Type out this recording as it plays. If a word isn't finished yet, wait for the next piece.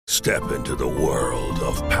Step into the world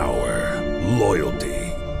of power, loyalty,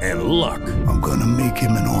 and luck. I'm gonna make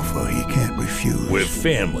him an offer he can't refuse. With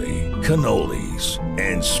family, cannolis,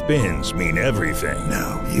 and spins mean everything.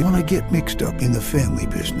 Now, you wanna get mixed up in the family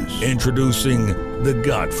business. Introducing The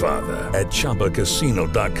Godfather at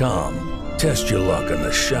ChumbaCasino.com. Test your luck in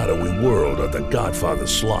the shadowy world of The Godfather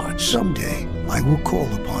slot. Someday, I will call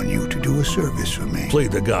upon you to do a service for me. Play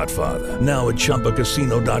The Godfather now at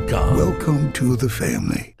ChumbaCasino.com. Welcome to the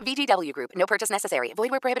family. VGW Group. No purchase necessary. Void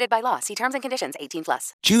where prohibited by law. See terms and conditions.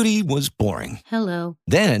 18+. Judy was boring. Hello.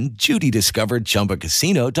 Then Judy discovered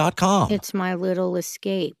ChumbaCasino.com. It's my little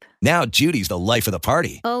escape. Now Judy's the life of the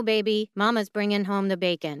party. Oh, baby, mama's bringing home the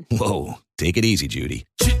bacon. Whoa, take it easy, Judy.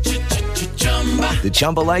 The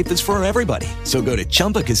Chumba life is for everybody. So go to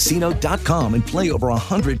ChumbaCasino.com and play over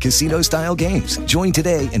 100 casino-style games. Join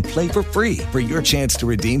today and play for free for your chance to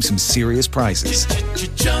redeem some serious prizes.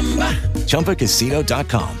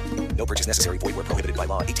 ChumbaCasino.com. No purchase necessary. Void where prohibited by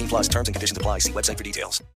law. 18+ terms and conditions apply. See website for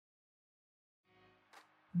details.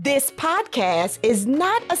 This podcast is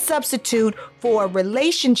not a substitute for a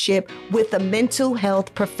relationship with a mental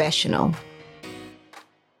health professional.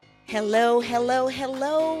 Hello,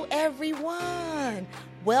 everyone.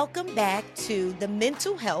 Welcome back to the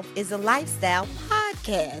Mental Health is a Lifestyle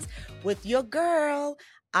podcast with your girl,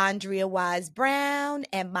 Andrea Wise Brown,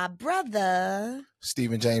 and my brother,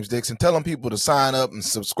 Stephen James Dixon. Tell them people to sign up and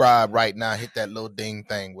subscribe right now. Hit that little ding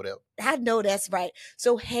thing, whatever. I know that's right.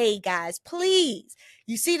 So, hey, guys, please,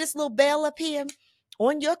 you see this little bell up here?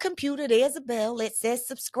 On your computer, there's a bell. It says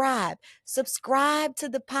subscribe. Subscribe to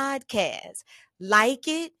the podcast. Like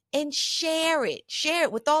it. And share it. Share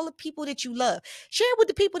it with all the people that you love. Share it with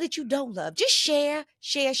the people that you don't love. Just share.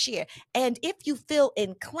 And if you feel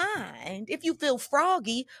inclined, if you feel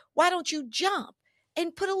froggy, why don't you jump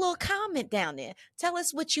and put a little comment down there? Tell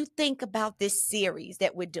us what you think about this series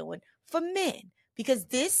that we're doing for men, because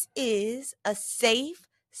this is a safe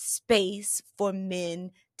space for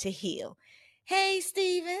men to heal. Hey,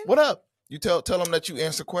 Stephen. What up? You tell them that you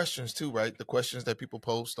answer questions too, right? The questions that people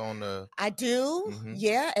post on the... I do,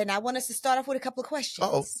 yeah. And I want us to start off with a couple of questions.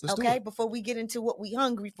 Let's do it. Before we get into what we're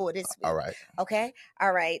hungry for this week. All right. Okay.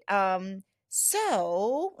 All right.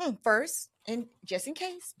 So first, and just in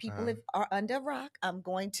case people are under a rock, I'm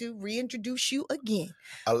going to reintroduce you again.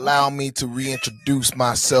 Allow me to reintroduce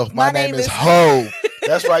myself. My name is Ho.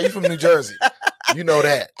 That's right. You're from New Jersey. You know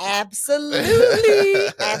that. Absolutely.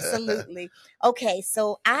 Okay,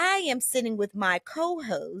 so I am sitting with my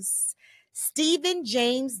co-host, Stephen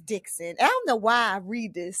James Dixon. I don't know why I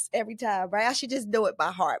read this every time, right? I should just know it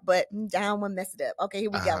by heart, but I don't want to mess it up. Okay,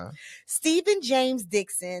 here we go. Stephen James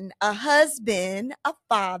Dixon, a husband, a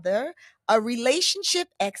father, a relationship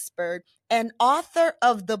expert, and author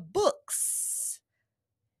of the books,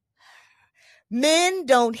 Men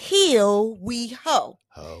Don't Heal, We Ho.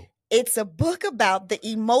 It's a book about the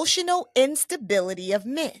emotional instability of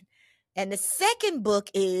men. And the second book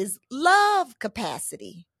is Love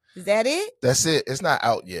Capacity. Is that it? That's it. It's not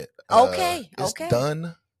out yet. Okay. It's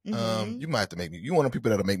done. You might have to make me. You one of the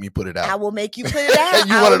people that'll make me put it out. I will make you put it out.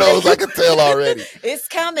 You one of those I can tell already. It's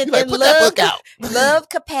coming. Like, put that book out. Love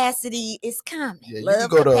Capacity is coming. Yeah, you can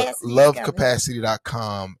go to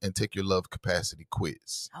lovecapacity.com and take your Love Capacity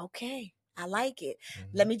quiz. Okay. I like it.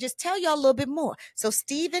 Let me just tell y'all a little bit more. So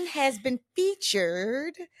Stephen has been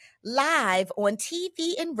featured live on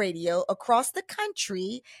TV and radio across the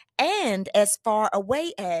country and as far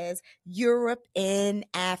away as Europe and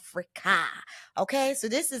Africa. Okay, so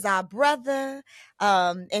this is our brother,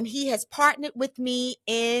 and he has partnered with me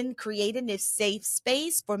in creating this safe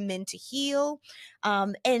space for men to heal.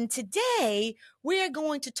 And today we're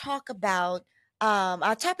going to talk about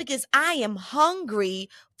our topic is I am hungry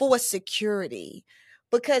for security,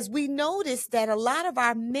 because we notice that a lot of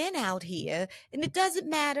our men out here, and it doesn't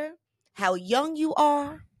matter how young you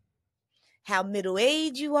are, how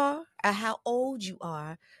middle-aged you are, or how old you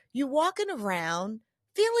are, you're walking around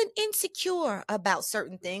feeling insecure about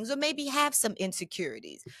certain things, or maybe have some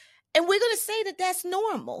insecurities. And we're going to say that that's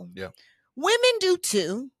normal. Yeah. Women do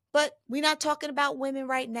too, but we're not talking about women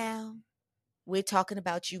right now. We're talking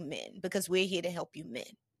about you men, because we're here to help you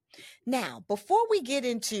men. Now, before we get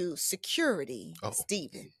into security,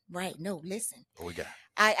 Stephen, right? No, listen. What we got?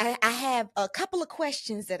 I have a couple of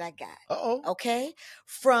questions that I got. Okay.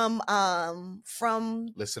 From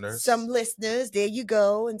listeners. Some listeners, there you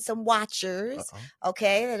go, and some watchers,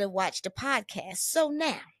 okay, that have watched the podcast. So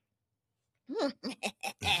now,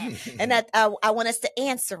 and I want us to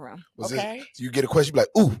answer them. Okay. So you get a question, be like,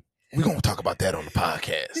 ooh, we're going to talk about that on the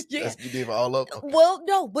podcast. Yeah. You did all up? Okay. Well,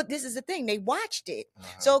 no, but this is the thing. They watched it.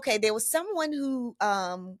 So, okay, there was someone who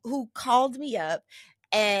called me up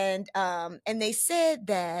And they said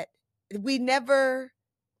that we never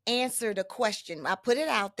answered a question. I put it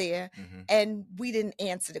out there, and we didn't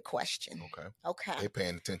answer the question. Okay. They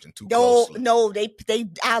paying attention too No, closely. no, they.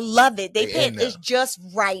 I love it. They pay. in there. It's just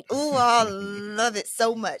right. Ooh, I love it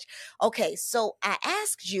so much. Okay, so I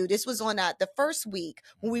asked you. This was on the first week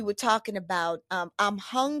when we were talking about I'm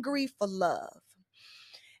hungry for love,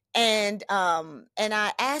 and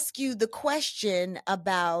I asked you the question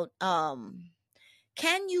about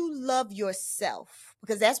can you love yourself?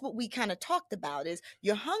 Because that's what we kind of talked about, is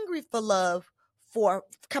you're hungry for love for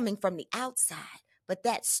coming from the outside, but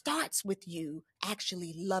that starts with you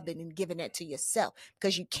actually loving and giving it to yourself,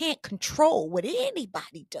 because you can't control what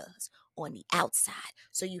anybody does on the outside.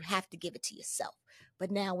 So you have to give it to yourself. But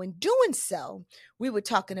now in doing so, we were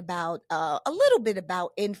talking about a little bit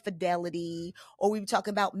about infidelity, or we were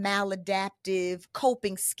talking about maladaptive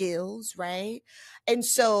coping skills, right? And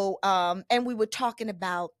so, and we were talking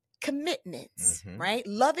about commitments, right?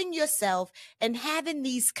 Loving yourself and having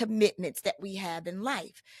these commitments that we have in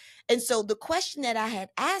life. And so the question that I had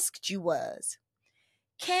asked you was,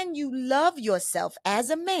 can you love yourself as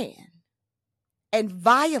a man and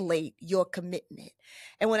violate your commitment?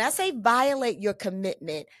 And when I say violate your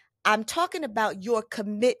commitment, I'm talking about your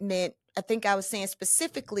commitment. I think I was saying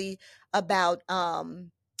specifically about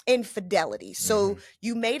infidelity. So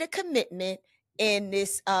you made a commitment in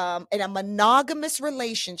this in a monogamous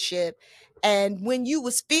relationship, and when you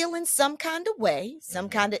was feeling some kind of way, some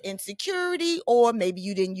kind of insecurity, or maybe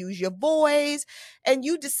you didn't use your voice, and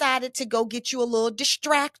you decided to go get you a little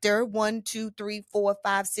distractor, 1, 2, 3, 4,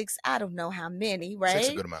 5, 6, I don't know how many, right? 6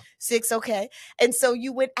 a good amount. 6, okay. And so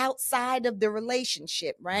you went outside of the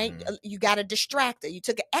relationship, right? You got a distractor. You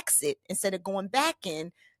took an exit instead of going back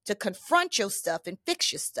in to confront your stuff and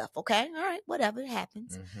fix your stuff, okay? All right, whatever, it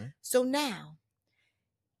happens. So now,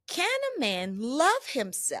 can a man love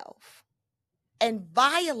himself and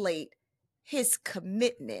violate his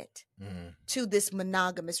commitment to this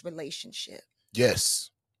monogamous relationship? Yes.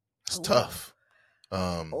 It's tough.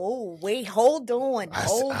 Wait, hold on.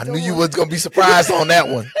 I knew you was going to be surprised on that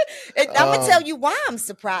one. I'm going to tell you why I'm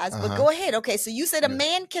surprised, but go ahead. Okay, so you said a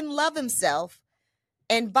man can love himself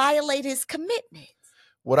and violate his commitment.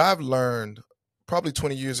 What I've learned, probably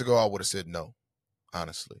 20 years ago, I would have said no,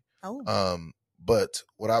 honestly. But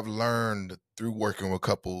what I've learned through working with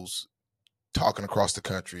couples, talking across the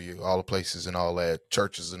country, all the places and all that,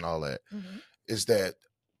 churches and all that, is that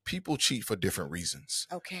people cheat for different reasons.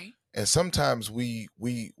 Okay. And sometimes we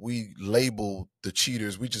label the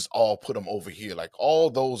cheaters, we just all put them over here. Like all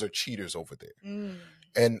those are cheaters over there.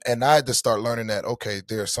 And I had to start learning that, okay,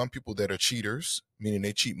 there are some people that are cheaters, meaning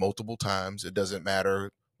they cheat multiple times. It doesn't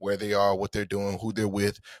matter where they are, what they're doing, who they're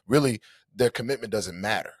with. Really, their commitment doesn't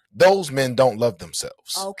matter. Those men don't love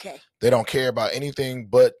themselves. Okay. They don't care about anything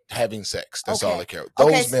but having sex. That's all they care about.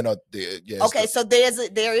 Those men are there. Yes, okay, so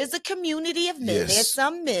there is a community of men. Yes. There's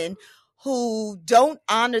some men who don't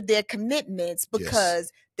honor their commitments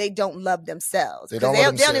because they don't love themselves. They don't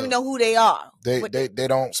even know who they are. They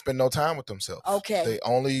don't spend no time with themselves. Okay. They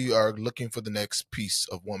only are looking for the next piece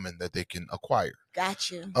of woman that they can acquire.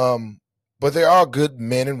 Got you. But there are good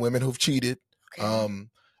men and women who've cheated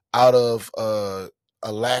out of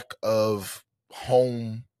a lack of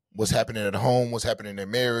what's happening at home, what's happening in their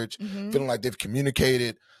marriage, feeling like they've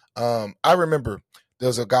communicated. I remember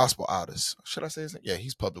there's a gospel artist. Should I say his name? Yeah,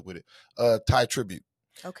 he's public with it. Ty Tribute.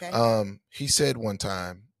 Okay. He said one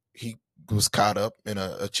time he was caught up in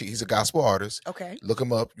a cheat. He's a gospel artist. Okay. Look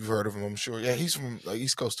him up. You've heard of him, I'm sure. Yeah, he's from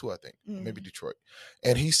East Coast too, I think. Maybe Detroit.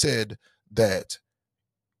 And he said that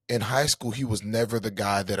in high school, he was never the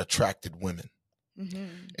guy that attracted women.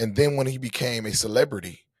 And then when he became a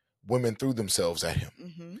celebrity, women threw themselves at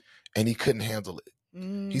him and he couldn't handle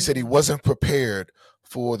it. He said he wasn't prepared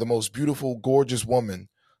for the most beautiful, gorgeous woman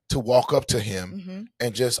to walk up to him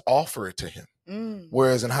and just offer it to him.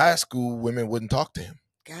 Whereas in high school, women wouldn't talk to him.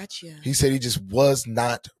 Gotcha. He said he just was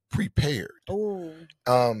not prepared. Oh.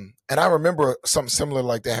 And I remember something similar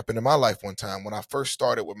like that happened in my life one time when I first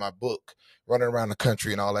started with my book, running around the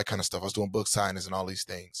country and all that kind of stuff. I was doing book signings and all these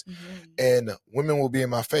things. And women would be in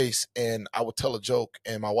my face and I would tell a joke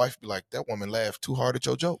and my wife would be like, that woman laughed too hard at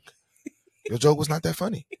your joke. Your joke was not that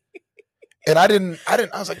funny. And I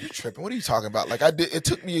was like, you're tripping. What are you talking about? Like it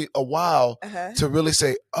took me a while to really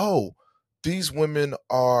say, oh, these women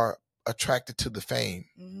are attracted to the fame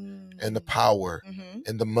and the power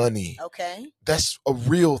and the money. Okay. That's a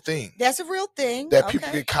real thing. That's a real thing. That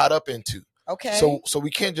people get caught up into. Okay. So we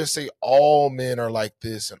can't just say all men are like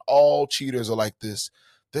this and all cheaters are like this.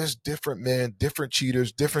 There's different men, different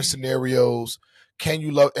cheaters, different scenarios. Can you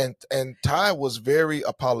love? And Ty was very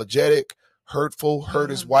apologetic. hurtful, hurt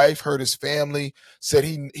his wife, hurt his family, said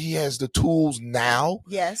he has the tools now.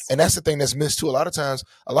 Yes. And that's the thing that's missed too. A lot of times,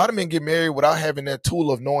 a lot of men get married without having that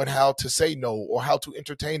tool of knowing how to say no or how to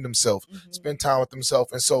entertain themselves, spend time with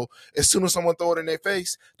themselves. And so as soon as someone throw it in their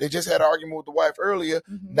face, they just had an argument with the wife earlier.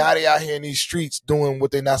 Now they out here in these streets doing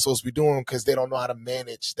what they're not supposed to be doing because they don't know how to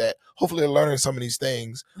manage that. Hopefully they're learning some of these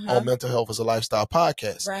things on Mental Health as a Lifestyle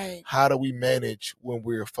podcast. Right. How do we manage when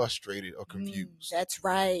we're frustrated or confused? That's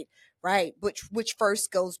right. Right. Which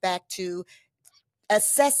first goes back to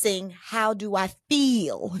assessing how do I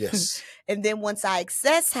feel? Yes. And then once I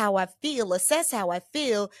assess how I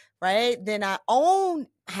feel, right, then I own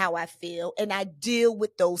how I feel and I deal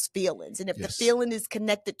with those feelings. And if the feeling is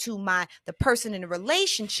connected to the person in the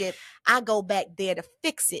relationship, I go back there to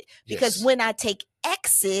fix it. Because when I take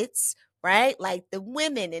exits, right, like the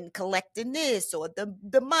women and collecting this or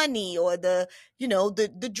the money or the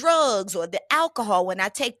drugs or the alcohol, when I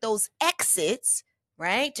take those exits,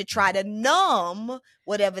 right, to try to numb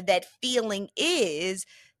whatever that feeling is,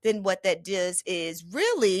 then what that does is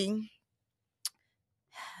really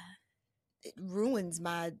it ruins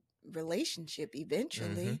my relationship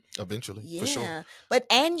eventually. Eventually, for sure. But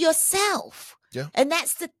and yourself. Yeah. And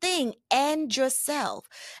that's the thing, and yourself.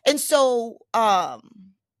 And so that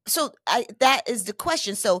is the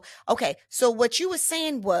question. So, okay. So what you were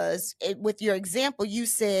saying was, with your example, you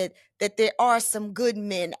said that there are some good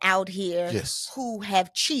men out here who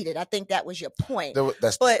have cheated. I think that was your point.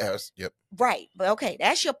 Yep. Right. But okay,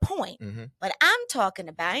 that's your point. But I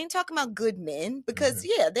ain't talking about good men because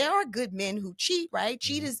there are good men who cheat, right?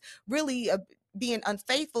 Cheat is really being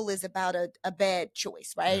unfaithful is about a bad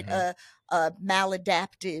choice, right? A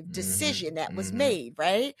maladaptive decision that was made,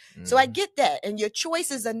 right? So I get that. And your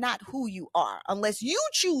choices are not who you are unless you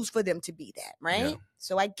choose for them to be that, right? Yeah.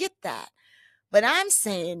 So I get that. But I'm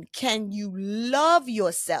saying, can you love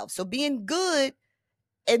yourself? So being good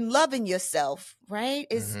and loving yourself, right,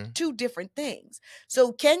 is two different things.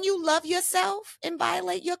 So can you love yourself and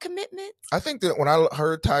violate your commitment? I think that when I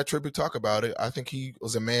heard Ty Tribbett talk about it, I think he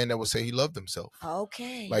was a man that would say he loved himself.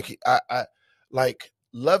 Okay. Like I like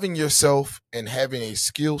loving yourself and having a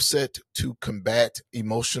skill set to combat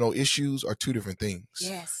emotional issues are two different things.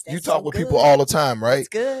 Yes. You talk with people all the time, right?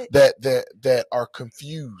 That's good. That are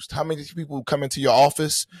confused. How many people come into your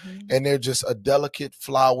office and they're just a delicate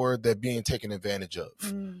flower that being taken advantage of?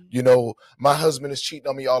 You know, my husband is cheating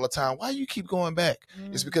on me all the time. Why you keep going back?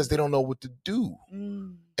 It's because they don't know what to do.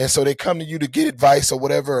 And so they come to you to get advice or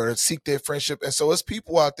whatever, or seek their friendship. And so it's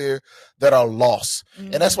people out there that are lost.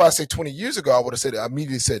 And that's why I say 20 years ago, I would have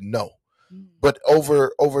immediately said no. But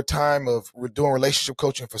over time of doing relationship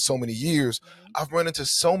coaching for so many years, I've run into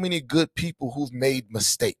so many good people who've made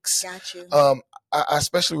mistakes. Got you. I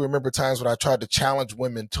especially remember times when I tried to challenge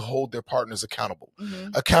women to hold their partners accountable.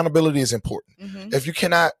 Accountability is important. If you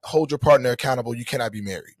cannot hold your partner accountable, you cannot be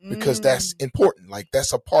married because that's important. Like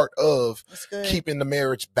that's a part of keeping the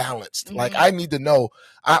marriage balanced. Like I need to know,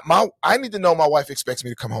 I need to know my wife expects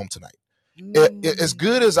me to come home tonight. As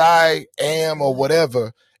good as I am or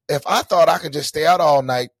whatever, if I thought I could just stay out all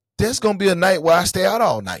night, there's going to be a night where I stay out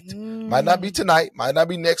all night. Might not be tonight, might not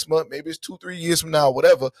be next month, maybe it's 2-3 years from now,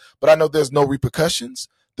 whatever. But I know there's no repercussions.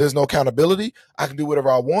 There's no accountability. I can do whatever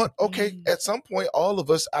I want. Okay, at some point, all of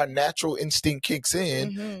us, our natural instinct kicks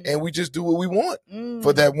in and we just do what we want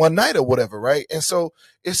for that one night or whatever, right? And so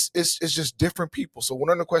it's just different people. So one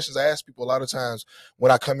of the questions I ask people a lot of times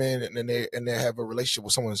when I come in and they have a relationship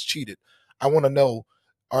with someone who's cheated, I want to know,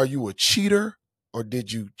 are you a cheater or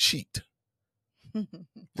did you cheat?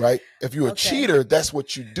 Right? If you're a cheater, that's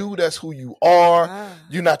what you do. That's who you are.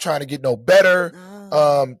 You're not trying to get no better.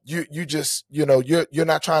 You just, you're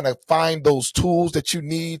not trying to find those tools that you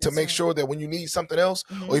need to make sure that when you need something else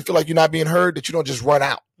or you feel like you're not being heard, that you don't just run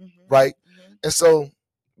out. Right? And so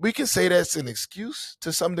we can say that's an excuse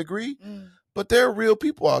to some degree, but there are real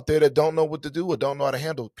people out there that don't know what to do or don't know how to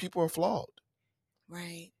handle. People are flawed.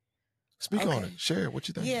 Right. Speak on it. Share what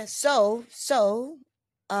you think. Yeah. So,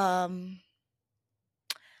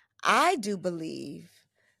 I do believe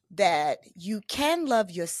that you can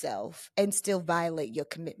love yourself and still violate your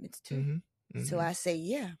commitments too. So I say,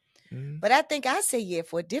 yeah. But I think I say, yeah,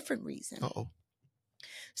 for a different reason.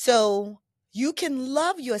 So you can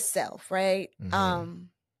love yourself, right?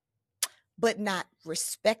 But not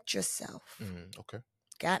respect yourself. Okay.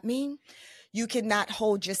 Got me? You cannot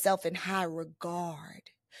hold yourself in high regard.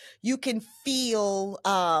 You can feel,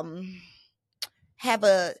 have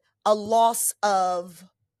a loss of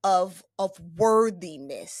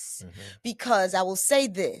worthiness, because I will say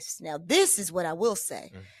this. Now, this is what I will say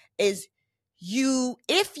is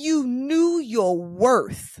if you knew your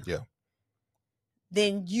worth,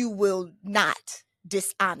 then you will not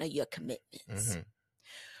dishonor your commitments. Mm-hmm.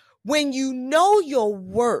 When you know your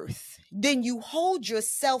worth, then you hold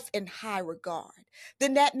yourself in high regard.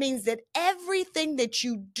 Then that means that everything that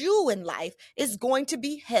you do in life is going to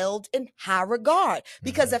be held in high regard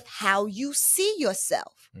because of how you see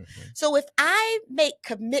yourself. Mm-hmm. So if I make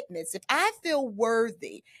commitments, if I feel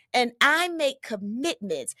worthy and I make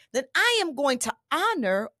commitments, then I am going to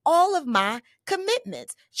honor all of my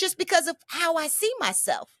commitments just because of how I see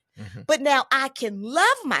myself. Mm-hmm. But now I can love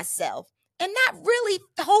myself and not really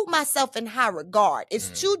hold myself in high regard. It's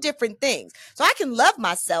two different things. So I can love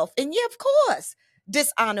myself and, yeah, of course,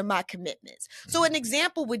 dishonor my commitments. So an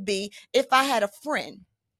example would be if I had a friend.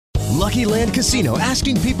 Lucky Land Casino,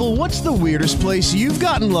 asking people, what's the weirdest place you've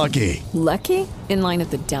gotten lucky? Lucky? In line at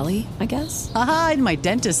the deli, I guess? Aha, in my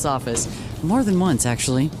dentist's office. More than once,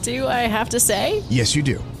 actually. Do I have to say? Yes, you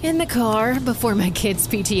do. In the car before my kids'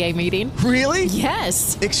 PTA meeting. Really?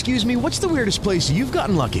 Yes. Excuse me, what's the weirdest place you've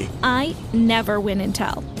gotten lucky? I never win and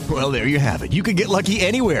tell. Well, there you have it. You can get lucky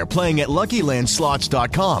anywhere, playing at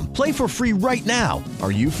LuckyLandSlots.com. Play for free right now.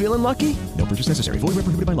 Are you feeling lucky? No purchase necessary. Void where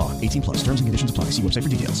prohibited by law. 18 plus. Terms and conditions apply. See website for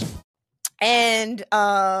details. And,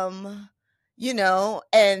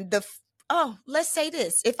 let's say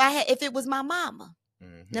this. If it was my mama,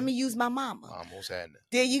 let me use my mama. Almost had it.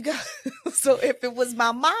 There you go. So if it was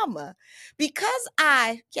my mama, because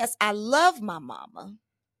I love my mama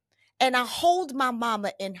and I hold my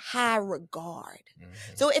mama in high regard.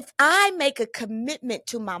 So if I make a commitment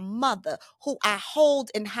to my mother who I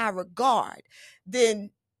hold in high regard,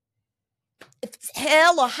 then if it's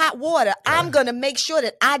hell or hot water, I'm going to make sure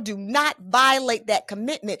that I do not violate that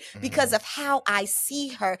commitment because of how I see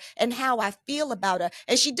her and how I feel about her.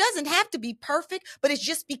 And she doesn't have to be perfect, but it's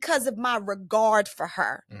just because of my regard for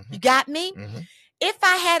her. You got me? If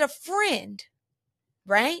I had a friend,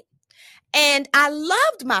 right? And I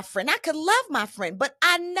loved my friend. I could love my friend, but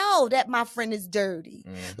I know that my friend is dirty.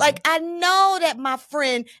 Like, I know that my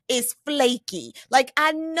friend is flaky. Like,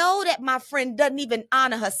 I know that my friend doesn't even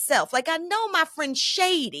honor herself. Like, I know my friend's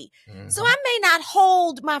shady. So I may not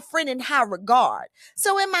hold my friend in high regard.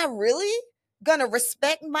 So am I really gonna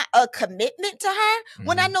respect my commitment to her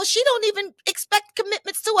when I know she don't even expect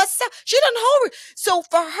commitments to herself? She doesn't hold it. So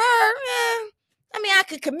for her, I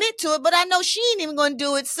could commit to it, but I know she ain't even gonna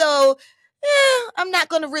do it. So I'm not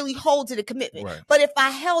going to really hold to the commitment. Right. But if I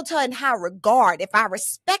held her in high regard, if I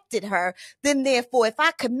respected her, then therefore, if I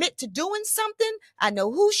commit to doing something, I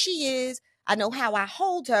know who she is, I know how I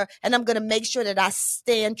hold her, and I'm going to make sure that I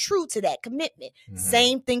stand true to that commitment.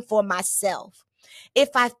 Same thing for myself. If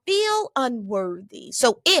I feel unworthy,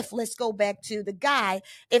 so let's go back to the guy,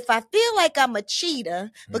 if I feel like I'm a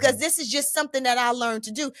cheater, because this is just something that I learned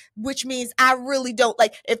to do, which means I really don't,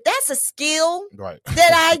 like, if that's a skill that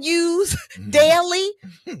I use daily,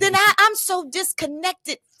 then I'm so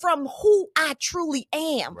disconnected from who I truly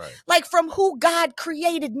am, like from who God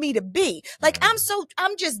created me to be. Like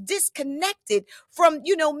I'm just disconnected from,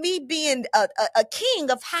 me being a king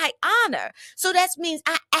of high honor. So that means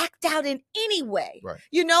I act out in any way.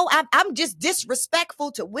 I'm just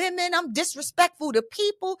disrespectful to women. I'm disrespectful to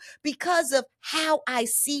people because of how I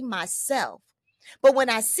see myself. But when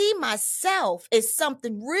I see myself as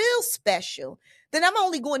something real special, then I'm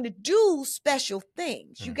only going to do special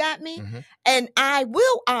things. You got me? And I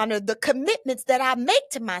will honor the commitments that I make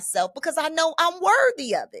to myself because I know I'm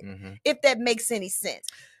worthy of it, if that makes any sense.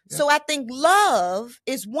 So I think love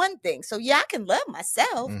is one thing. So I can love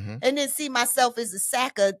myself and then see myself as a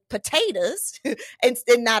sack of potatoes and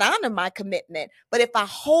not honor my commitment. But if I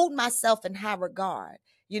hold myself in high regard,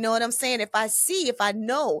 you know what I'm saying? If I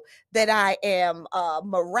know that I am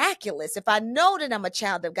miraculous, if I know that I'm a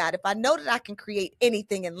child of God, if I know that I can create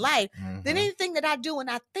anything in life, then anything that I do and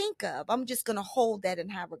I think of, I'm just going to hold that in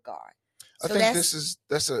high regard. I think this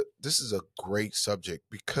is a great subject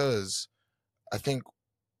because I think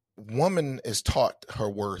woman is taught her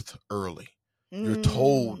worth early. You're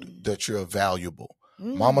told that you're valuable.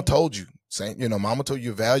 Mama told you. Mama told you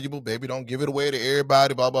you're valuable, baby. Don't give it away to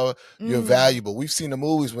everybody, blah, blah, blah. You're valuable. We've seen the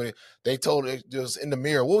movies when they told it just in the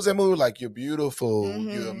mirror. What was that movie? Like, you're beautiful,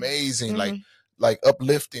 you're amazing, like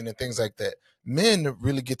uplifting and things like that. Men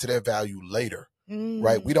really get to that value later,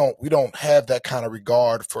 right? We don't have that kind of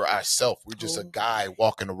regard for ourselves. We're just a guy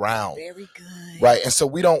walking around. Very good. Right. And so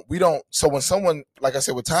we don't, so when someone, like I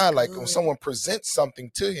said with Ty, like when someone presents something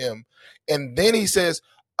to him and then he says,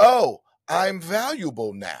 oh, I'm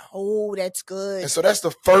valuable now. Oh, that's good. And so that's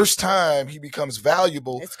the first time he becomes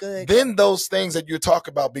valuable. That's good. Then those things that you're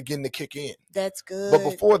talking about begin to kick in. That's good. But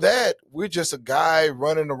before that, we're just a guy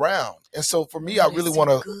running around. And so for me, I really want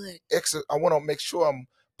to make sure I'm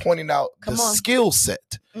pointing out the skill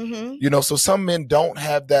set. You know, so some men don't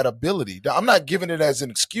have that ability. I'm not giving it as an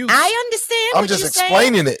excuse. I understand. I'm just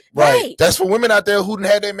explaining it. Right. That's for women out there who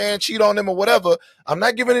didn't have their man cheat on them or whatever. I'm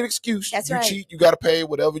not giving an excuse. That's you right. cheat, you got to pay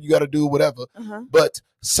whatever you got to do, whatever. But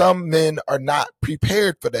some men are not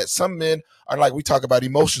prepared for that. Some men are like, we talk about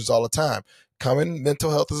emotions all the time. Come in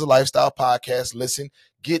Mental Health is a Lifestyle podcast. Listen,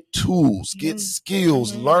 get tools, get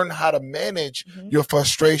skills, learn how to manage your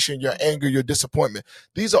frustration, your anger, your disappointment.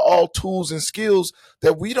 These are all tools and skills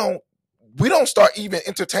that we don't start even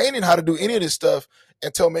entertaining how to do any of this stuff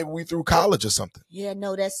until maybe we through college or something. Yeah,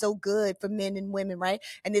 no, that's so good for men and women, right?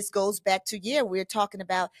 And this goes back to, we're talking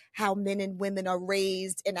about how men and women are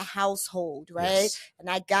raised in a household, right? Yes. And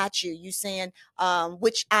I got you saying,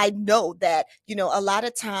 which I know that, a lot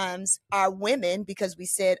of times our women, because we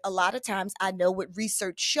said a lot of times, I know what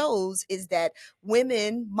research shows is that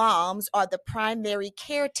women, moms, are the primary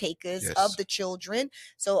caretakers of the children.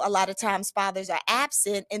 So a lot of times fathers are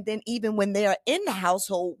absent. And then even when they are in the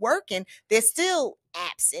household working, they're still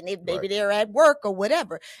absent if maybe they're at work or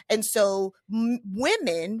whatever. And so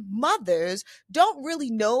women, mothers, don't really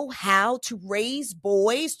know how to raise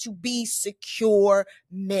boys to be secure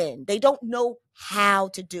men. They don't know how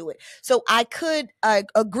to do it. So I could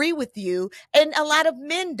agree with you. And a lot of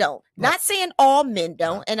men don't. Not saying all men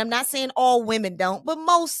don't. And I'm not saying all women don't, but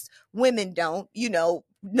most women don't,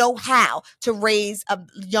 know how to raise a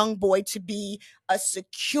young boy to be a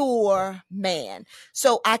secure man.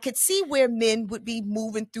 So I could see where men would be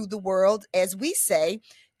moving through the world, as we say,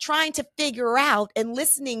 trying to figure out and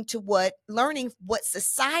learning what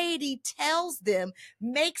society tells them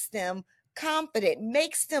makes them confident,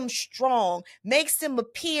 makes them strong, makes them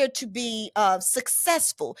appear to be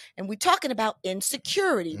successful. And we're talking about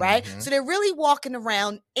insecurity, right? So they're really walking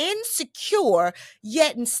around insecure,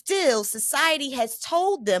 yet and still society has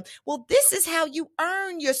told them, well, this is how you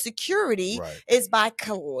earn your security is by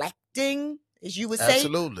collecting, as you would say,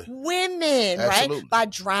 women, right? By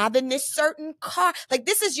driving this certain car. Like,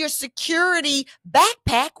 this is your security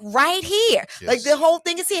backpack right here. Yes. Like, the whole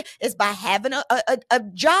thing is here is by having a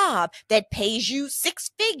job that pays you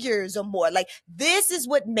 6 figures or more. Like, this is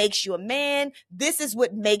what makes you a man. This is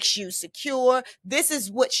what makes you secure. This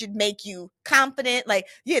is what should make you confident. Like,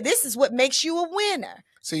 this is what makes you a winner.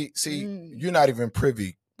 See, you're not even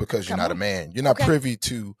privy because you're not a man. You're not privy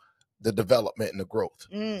to the development and the growth.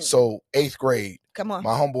 So 8th grade, my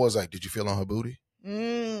homeboy's like, did you feel on her booty?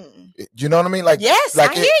 You know what I mean? Like, yes,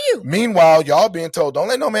 like I hear you. Meanwhile, y'all being told, don't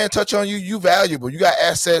let no man touch on you. You valuable. You got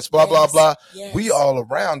assets, blah, blah, blah. Yes. We all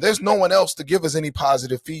around. There's no one else to give us any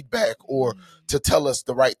positive feedback or to tell us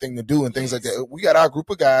the right thing to do and things like that. We got our group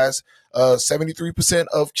of guys. 73%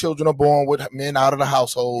 of children are born with men out of the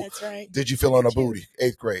household. That's right. Did you feel on her booty?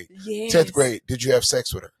 8th grade. Yes. 10th grade, did you have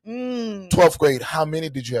sex with her? 12th grade, how many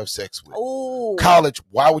did you have sex with? Ooh. College,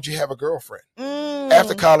 why would you have a girlfriend?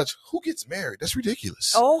 After college, who gets married? That's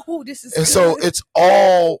ridiculous. Oh, this is and good. So it's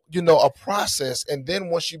all, a process. And then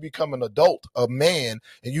once you become an adult, a man,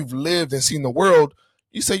 and you've lived and seen the world,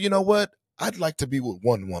 you say, you know what? I'd like to be with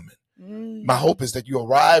one woman. My hope is that you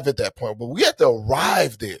arrive at that point, but we have to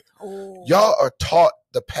arrive there. Y'all are taught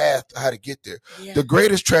the path how to get there. The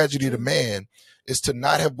greatest tragedy to man is to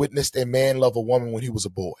not have witnessed a man love a woman when he was a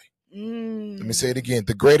boy. Let me say it again.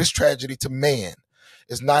 The greatest tragedy to man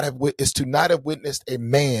is to not have witnessed a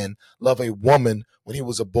man love a woman when he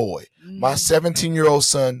was a boy. My 17-year-old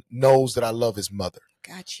son knows that I love his mother.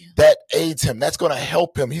 Gotcha. That aids him. That's going to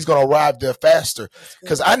help him. He's going to arrive there faster.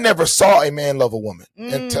 Because I never saw a man love a woman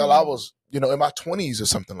until I was, in my 20s or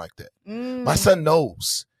something like that. My son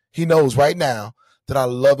knows. He knows right now that I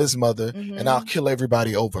love his mother and I'll kill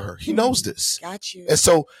everybody over her. He knows this. Got you. And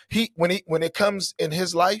so when it comes in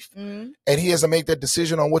his life and he has to make that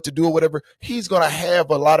decision on what to do or whatever, he's going to have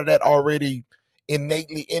a lot of that already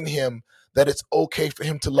innately in him, that it's okay for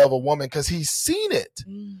him to love a woman because he's seen it.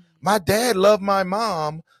 My dad loved my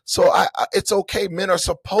mom, so it's okay. Men are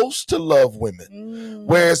supposed to love women.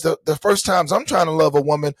 Whereas the first times I'm trying to love a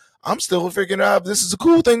woman, I'm still figuring out if this is a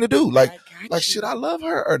cool thing to do. Like, should I love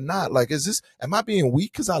her or not? Like, am I being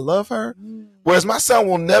weak because I love her? Whereas my son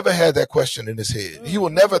will never have that question in his head. He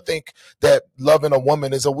will never think that loving a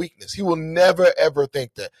woman is a weakness. He will never, ever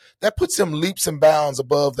think that. That puts him leaps and bounds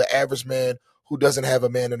above the average man who doesn't have a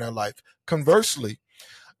man in their life. Conversely,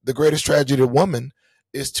 the greatest tragedy of a woman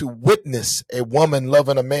is to witness a woman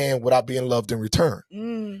loving a man without being loved in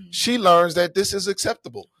return. She learns that this is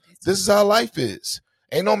acceptable. This is how life is.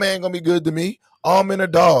 Ain't no man gonna be good to me. All men are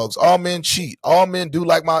dogs. All men cheat. All men do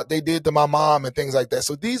like they did to my mom and things like that.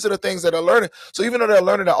 So these are the things that they're learning. So even though they're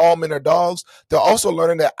learning that all men are dogs, they're also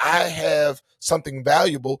learning that I have something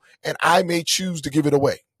valuable, and I may choose to give it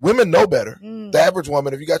away. Women know better. The average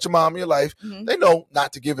woman, if you got your mom in your life, they know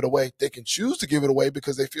not to give it away. They can choose to give it away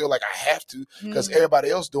because they feel like I have to because everybody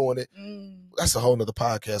else doing it. That's a whole nother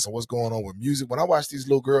podcast on what's going on with music. When I watch these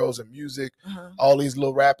little girls in music, all these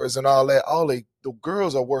little rappers and all that, the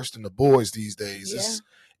girls are worse than the boys these days.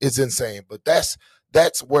 Yeah. It's insane. But that's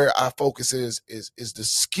where our focus is the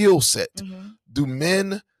skill set. Do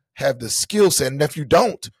men have the skill set? And if you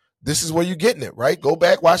don't, this is where you're getting it, right? Go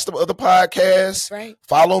back, watch the other podcasts, right.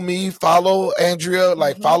 Follow me, follow Andrea,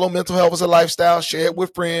 follow Mental Health as a Lifestyle, share it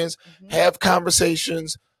with friends, have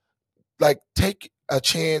conversations, take a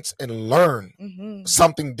chance and learn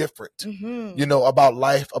something different, about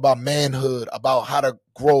life, about manhood, about how to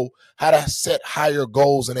grow, how to set higher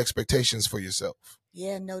goals and expectations for yourself.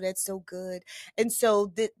 Yeah, no, that's so good. And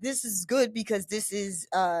so this is good because this is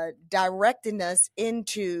directing us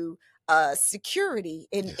into security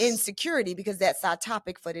and insecurity, because that's our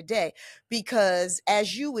topic for today. Because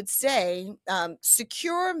as you would say,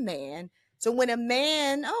 secure man. So when a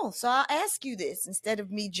man, so I'll ask you this instead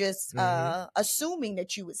of me just assuming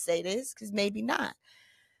that you would say this, because maybe not.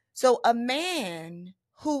 So a man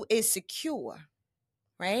who is secure,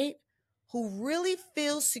 right? Who really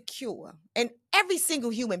feels secure, and every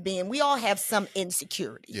single human being, we all have some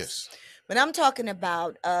insecurities. Yes. But I'm talking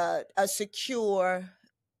about a secure,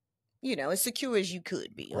 as secure as you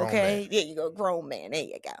could be. Grown Okay. man. There you go. Grown man. There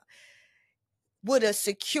you go. Would a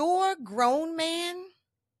secure grown man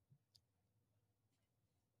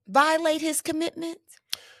violate his commitment?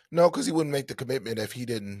 No, because he wouldn't make the commitment if he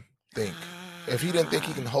didn't think. If he didn't think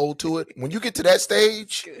he can hold to it. When you get to that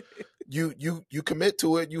stage, you commit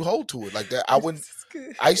to it, you hold to it like that.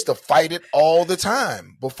 I used to fight it all the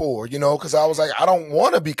time before, because I was like, I don't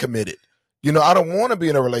want to be committed. I don't want to be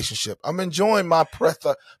in a relationship. I'm enjoying my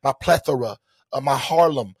plethora, my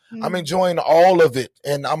Harlem. I'm enjoying all of it,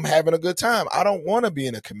 and I'm having a good time. I don't want to be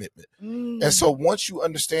in a commitment. And so once you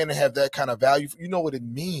understand and have that kind of value, you know what it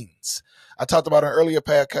means. I talked about an earlier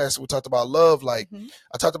podcast. We talked about love. I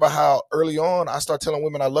talked about how early on I started telling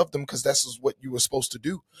women I love them because that's what you were supposed to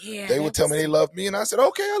do. Yeah, they would tell me they love me, and I said,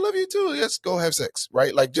 okay, I love you too. Let's go have sex,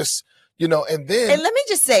 right? And then. And let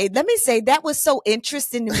me say that was so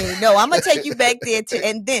interesting to me. No, I'm going to take you back there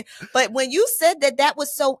but when you said that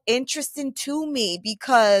was so interesting to me,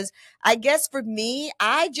 because I guess for me,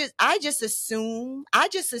 I just assume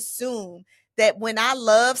that when I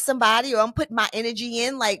love somebody or I'm putting my energy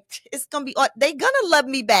in, it's going to be, they're going to love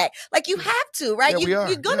me back. You have to, right? Yeah,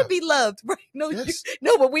 you're going to be loved, right? No, yes.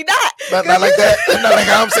 no, but we not. Not like that. Not like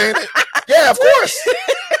how I'm saying it. Yeah, of course.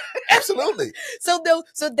 Absolutely. So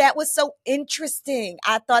that was so interesting.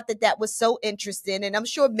 I thought that was so interesting. And I'm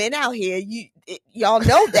sure men out here, y'all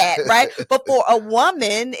know that, right? But for a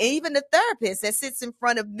woman, even a therapist that sits in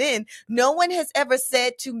front of men, no one has ever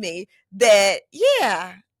said to me that,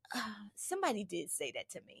 somebody did say that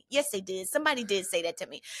to me. Yes, they did. Somebody did say that to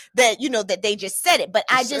me, that, that they just said it, but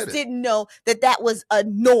I just didn't know that was a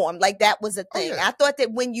norm. That was a thing. I thought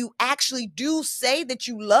that when you actually do say that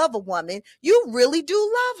you love a woman, you really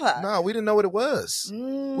do love her. No, we didn't know what it was.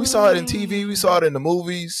 We saw it in TV. We saw it in the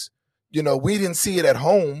movies. We didn't see it at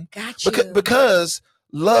home. Because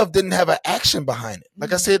love didn't have an action behind it.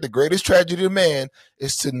 Like I said, the greatest tragedy of man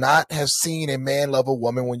is to not have seen a man love a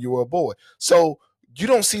woman when you were a boy. So you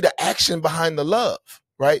don't see the action behind the love,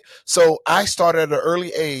 right? So I started at an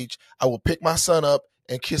early age. I would pick my son up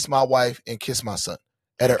and kiss my wife and kiss my son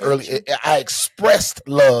at an early age. I expressed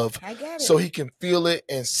love so he can feel it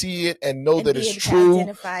and see it and know that it's true,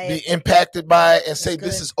 be impacted by it, and say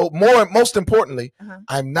this is most importantly,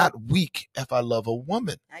 I'm not weak if I love a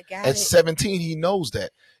woman. At 17, he knows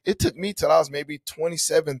that. It took me till I was maybe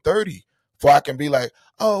 27, 30 before I can be like,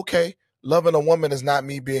 oh, okay. Loving a woman is not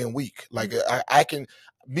me being weak.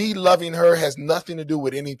 Me loving her has nothing to do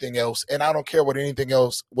with anything else. And I don't care what anybody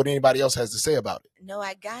else has to say about it. No,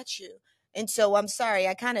 I got you. And so I'm sorry,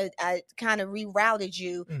 I kind of rerouted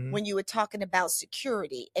you when you were talking about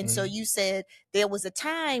security. And so you said there was a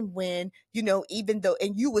time when, even though,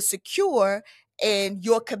 and you were secure and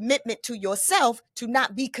your commitment to yourself to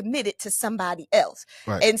not be committed to somebody else.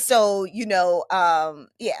 Right. And so,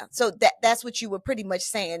 so that's what you were pretty much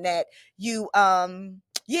saying, that you,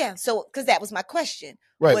 so, cause that was my question.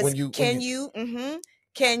 Right. Can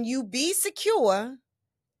you be secure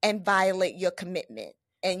and violate your commitment?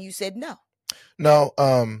 And you said no. No,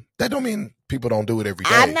 that don't mean people don't do it every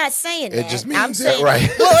day. I'm not saying that. It just means I'm saying, right.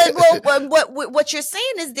 what you're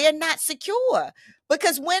saying is they're not secure.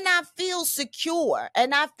 Because when I feel secure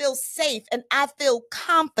and I feel safe and I feel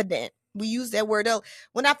confident, we use that word,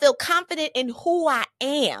 when I feel confident in who I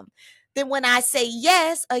am, then when I say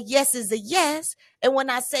yes, a yes is a yes. And when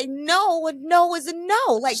I say no, a no is a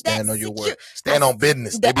no. Like stand that's on your word. Stand on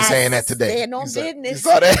business. They be I saying that today. Stand on business. You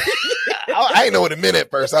saw that? I didn't know what it meant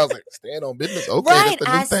at first. I was like, stand on business. Okay, right.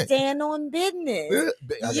 that's the new thing. Stand on business.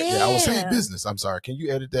 Yeah, I was saying business. I'm sorry. Can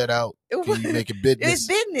you edit that out? Can you make it business? It's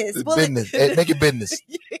business. It's business. Make it business.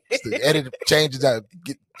 Edit, change it out.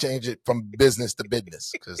 Change it from business to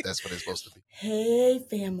business because that's what it's supposed to be. Hey,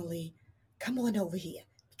 family, come on over here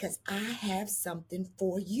because I have something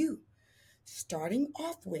for you. Starting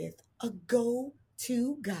off with a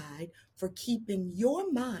go-to guide for keeping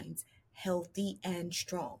your minds healthy and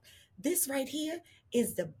strong. This right here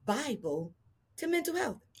is the Bible to mental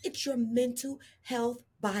health. It's your mental health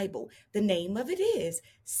Bible. The name of it is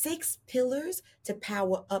 6 Pillars to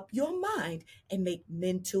Power Up Your Mind and Make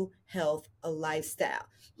Mental Health a Lifestyle.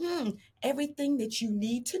 Everything that you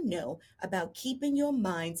need to know about keeping your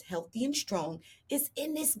minds healthy and strong is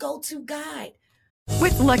in this go-to guide.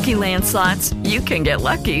 With Lucky Land Slots, you can get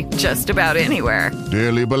lucky just about anywhere.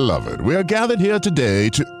 Dearly beloved, we are gathered here today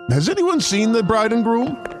to... Has anyone seen the bride and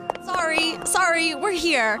groom? Sorry, we're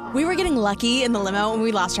here. We were getting lucky in the limo and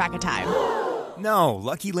we lost track of time. No,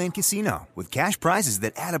 Lucky Land Casino, with cash prizes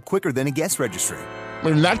that add up quicker than a guest registry.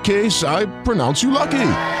 In that case, I pronounce you lucky.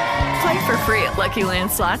 Play for free at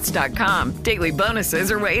LuckyLandSlots.com. Daily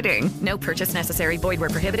bonuses are waiting. No purchase necessary. Void where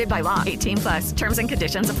prohibited by law. 18+. Terms and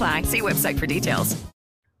conditions apply. See website for details.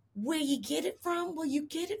 Where you get it from? Well, you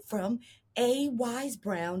get it from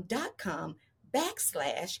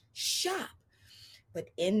awisebrown.com/shop. But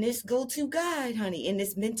in this go-to guide, honey, in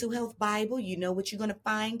this mental health Bible, you know what you're going to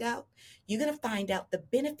find out? You're going to find out the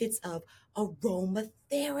benefits of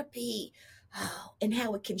aromatherapy and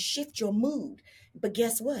how it can shift your mood. But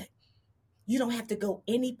guess what? You don't have to go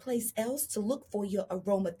any place else to look for your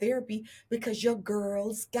aromatherapy because your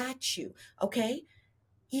girls got you, okay?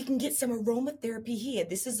 You can get some aromatherapy here.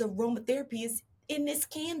 This is aromatherapy is in this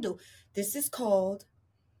candle. This is called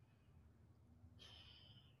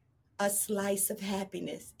a slice of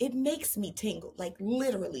happiness. It makes me tingle, like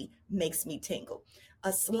literally makes me tingle.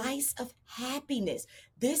 A slice of happiness.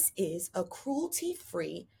 This is a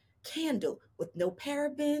cruelty-free candle with no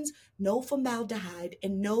parabens, no formaldehyde,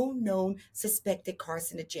 and no known suspected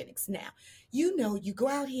carcinogenics. Now, you know, you go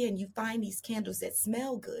out here and you find these candles that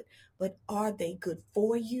smell good, but are they good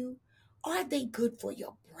for you? Are they good for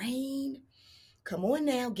your brain? Come on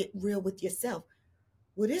now, get real with yourself.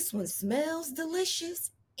 Well, this one smells delicious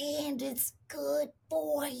and it's good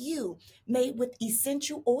for you. Made with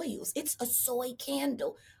essential oils. It's a soy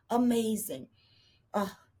candle. Amazing.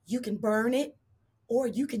 You can burn it, or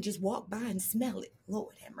you can just walk by and smell it.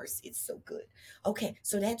 Lord have mercy, it's so good. Okay,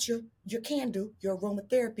 so that's your candle, your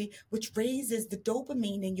aromatherapy, which raises the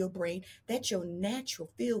dopamine in your brain. That's your natural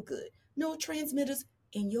feel-good neurotransmitters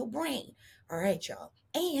in your brain. All right, y'all.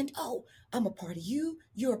 And, I'm a part of you.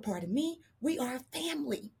 You're a part of me. We are a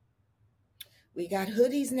family. We got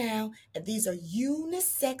hoodies now, and these are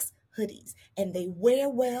unisex hoodies, and they wear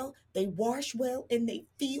well, they wash well, and they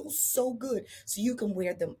feel so good. So you can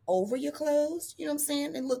wear them over your clothes, you know what I'm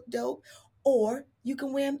saying, and look dope, or you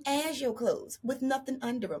can wear them as your clothes with nothing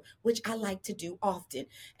under them, which I like to do often.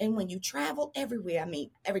 And when you travel everywhere, I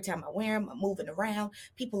mean, every time I wear them, I'm moving around,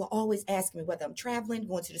 people are always asking me whether I'm traveling,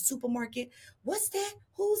 going to the supermarket, what's that,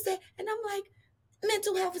 who's that? And I'm like,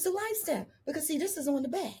 mental health is a lifestyle, because see, this is on the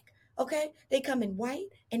back. Okay, they come in white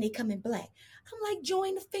and they come in black. I'm like,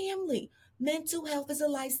 join the family. Mental Health is a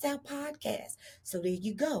Lifestyle podcast. So there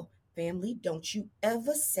you go. Family, don't you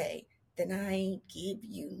ever say that I ain't give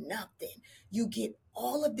you nothing. You get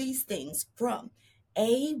all of these things from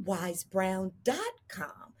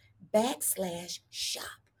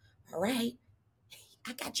awisebrown.com/shop. All right?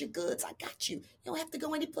 I got your goods. I got you. You don't have to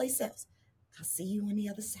go anyplace else. I'll see you on the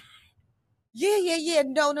other side. Yeah.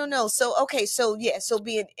 No. So, okay. So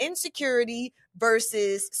being insecurity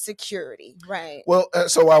versus security, right? Well,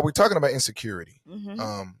 so while we're talking about insecurity,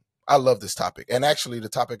 Mm-hmm. I love this topic. And actually the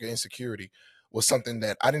topic of insecurity was something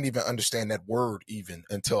that I didn't even understand that word even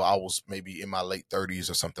until I was maybe in my late 30s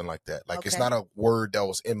or something like that. Like It's not a word that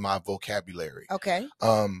was in my vocabulary. Okay.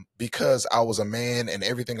 Because I was a man and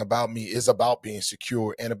everything about me is about being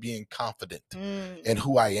secure and being confident in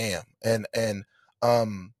who I am. And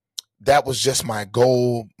that was just my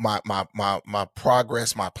goal, my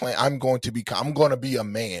progress, my plan. I'm going to be a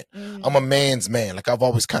man. I'm a man's man. Like I've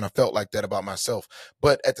always kind of felt like that about myself,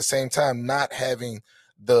 but at the same time, not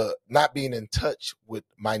being in touch with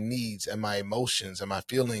my needs and my emotions and my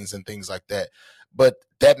feelings and things like that. But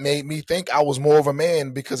that made me think I was more of a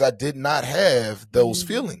man because I did not have those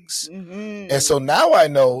feelings. And so now I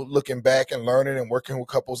know, looking back and learning and working with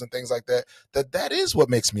couples and things like that, that is what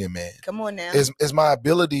makes me a man. Come on now. Is my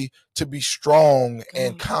ability to be strong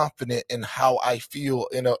and confident in how I feel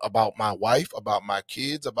about my wife, about my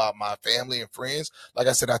kids, about my family and friends. Like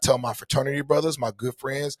I said, I tell my fraternity brothers, my good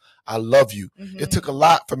friends, I love you. It took a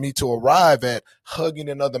lot for me to arrive at hugging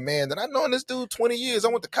another man that I known this dude 20 years. I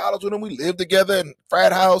went to college with him. We lived together in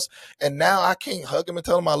frat house, and now I can't hug him and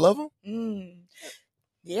tell him I love him.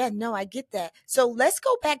 Yeah, no, I get that. So let's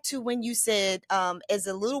go back to when you said as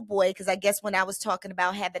a little boy, because I guess when I was talking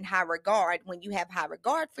about having high regard, when you have high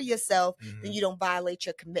regard for yourself, then you don't violate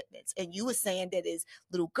your commitments. And you were saying that as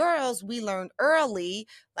little girls, we learn early,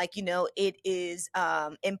 like, it is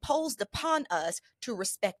imposed upon us to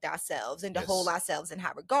respect ourselves and to hold ourselves in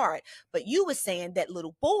high regard. But you were saying that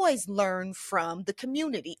little boys learn from the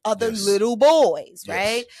community, other little boys,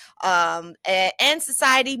 right? And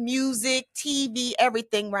society, music, TV,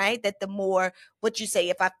 everything, right? That the more, what you say,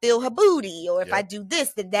 if I feel her booty or if I do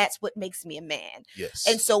this, then that's what makes me a man. Yes.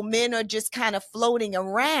 And so men are just kind of floating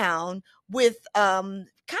around with kind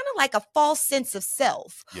of like a false sense of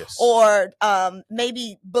self, or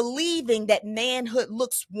maybe believing that manhood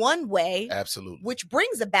looks one way, absolutely, which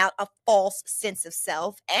brings about a false sense of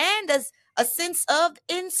self and a sense of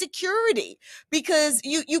insecurity, because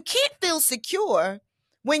you can't feel secure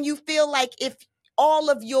when you feel like if all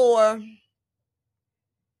of your,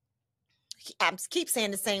 I keep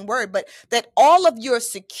saying the same word, but that all of your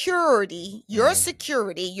security,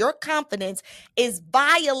 your confidence is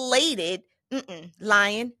violated.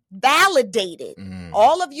 Validated.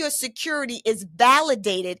 All of your security is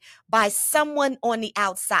validated by someone on the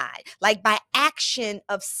outside, like by action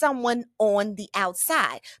of someone on the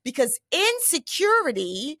outside, because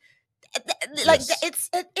insecurity, it's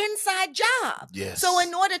an inside job. So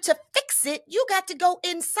in order to fix it, you got to go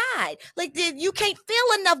inside. Like, you can't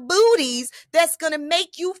feel enough booties that's going to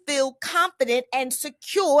make you feel confident and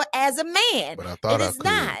secure as a man. But I thought it is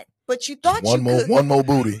not. But you thought you could. One more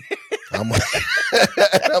booty. I'm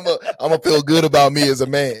gonna feel good about me as a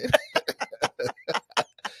man.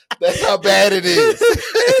 That's how bad it is.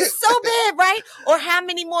 It's so bad, right? Or how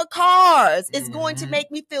many more cars is going to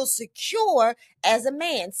make me feel secure as a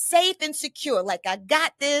man, safe and secure? Like, I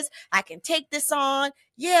got this, I can take this on.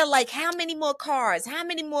 Yeah, like how many more cars? How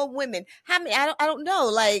many more women? How many? I don't know.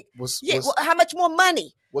 Like, how much more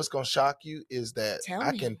money? What's gonna shock you is that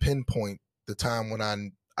I can pinpoint the time when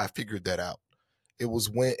I figured that out. It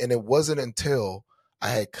wasn't until I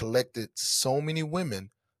had collected so many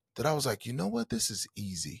women that I was like, you know what? This is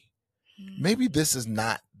easy. Maybe this is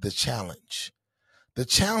not the challenge. The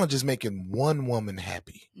challenge is making one woman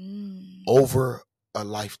happy over a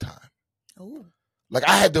lifetime. Like,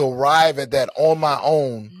 I had to arrive at that on my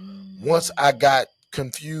own once I got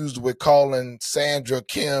confused with calling Sandra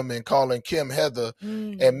Kim and calling Kim Heather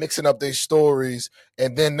and mixing up their stories,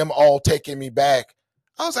 and then them all taking me back.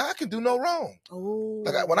 I was like, I can do no wrong.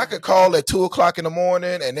 Like, when I could call at 2:00 in the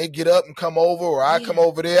morning and they get up and come over, or I come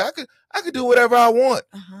over there, I could do whatever I want.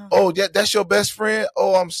 Oh, that's your best friend?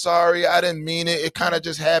 Oh, I'm sorry, I didn't mean it. It kind of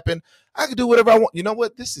just happened. I could do whatever I want. You know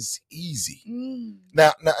what? This is easy.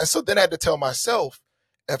 Now, and so then I had to tell myself,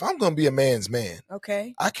 if I'm going to be a man's man,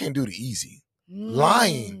 I can't do the easy.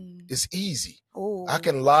 Lying is easy. I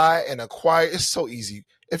can lie and acquire. It's so easy.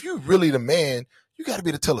 If you're really the man, you got to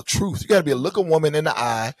be able to tell the truth. You got to be able to look a woman in the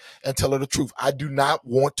eye and tell her the truth. I do not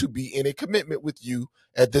want to be in a commitment with you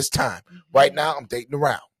at this time. Right now, I'm dating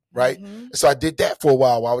around, right? So I did that for a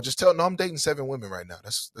while. I would just tell, no, I'm dating 7 women right now.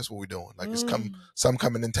 That's what we're doing. Like, it's some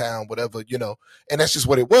coming in town, whatever, and that's just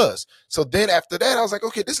what it was. So then after that, I was like,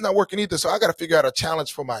 okay, this is not working either. So I got to figure out a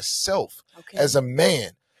challenge for myself as a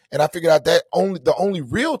man. And I figured out that the only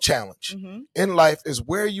real challenge in life is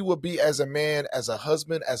where you will be as a man, as a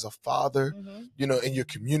husband, as a father, in your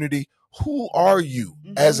community. Who are you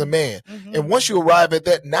as a man? And once you arrive at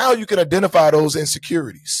that, now you can identify those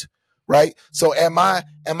insecurities, right? So am I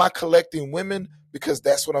collecting women because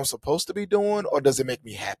that's what I'm supposed to be doing, or does it make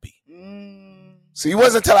me happy? See, it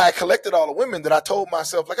wasn't until I collected all the women that I told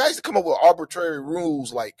myself, like, I used to come up with arbitrary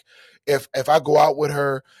rules, like, if I go out with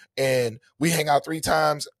her and we hang out 3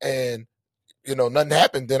 times and, nothing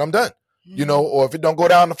happened, then I'm done. Or if it don't go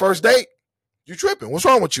down the first date, you tripping. What's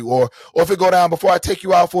wrong with you? Or if it go down before I take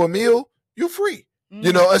you out for a meal, you're free.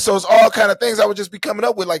 And so it's all kind of things I would just be coming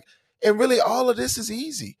up with, like, and really all of this is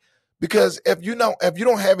easy. Because if you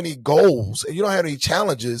don't have any goals and you don't have any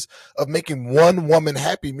challenges of making one woman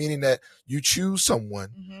happy, meaning that you choose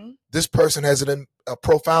someone, this person has a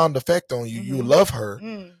profound effect on you. You love her.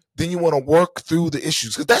 then you want to work through the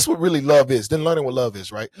issues, because that's what really love is. Then learning what love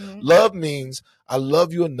is, right? Love means I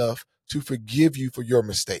love you enough to forgive you for your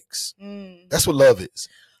mistakes. That's what love is.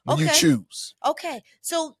 When you choose. Okay.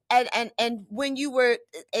 So, and when you were,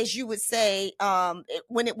 as you would say,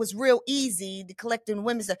 when it was real easy, the collecting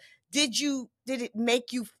women's stuff, did it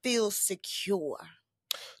make you feel secure?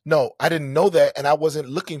 No, I didn't know that, and I wasn't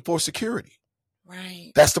looking for security.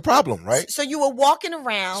 Right. That's the problem, right? So you were walking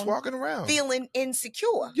around, Just walking around, feeling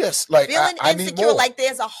insecure. Yes, like feeling I need insecure, more. like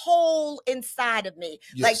there's a hole inside of me.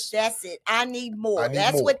 Yes. Like that's it. I need more.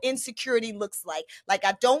 That's more. what insecurity looks like. Like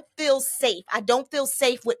I don't feel safe. I don't feel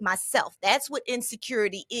safe with myself. That's what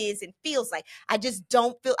insecurity is and feels like. I just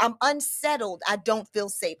don't feel. I'm unsettled. I don't feel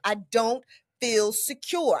safe. I don't feel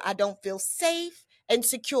secure. I don't feel safe and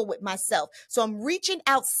secure with myself. So I'm reaching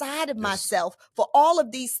outside of myself for all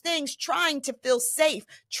of these things, trying to feel safe,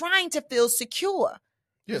 trying to feel secure.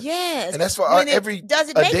 Yes. And that's for every does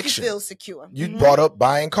it addiction. make you feel secure? You brought up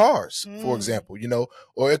buying cars, for example,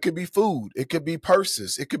 or it could be food, it could be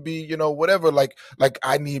purses, it could be, whatever. Like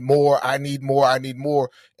I need more, I need more, I need more,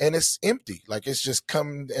 and it's empty. Like it's just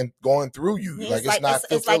coming and going through you. Like it's not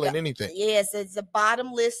fulfilling anything. Yes, it's a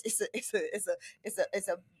bottomless. It's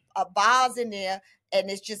a vase in there, and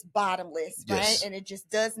it's just bottomless, right? Yes. And it just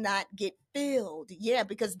does not get filled. Yeah,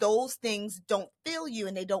 because those things don't fill you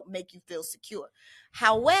and they don't make you feel secure.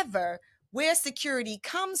 However, where security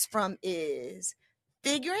comes from is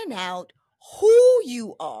figuring out who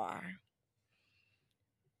you are,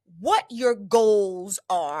 what your goals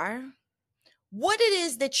are, what it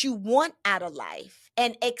is that you want out of life,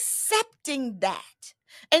 and accepting that.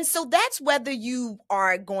 And so that's whether you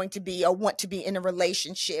are going to be or want to be in a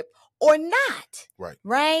relationship or not.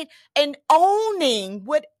 Right? And owning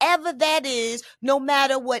whatever that is, no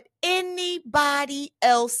matter what anybody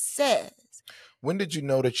else says. When did you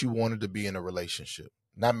know that you wanted to be in a relationship?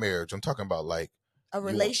 Not marriage. I'm talking about like a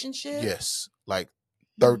relationship? Yes. Like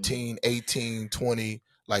 13, 18, 20.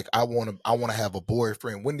 Like I want to have a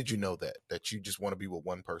boyfriend. When did you know that you just want to be with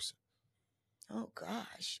one person? Oh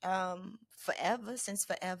gosh. Forever, since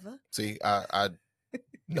forever. See, I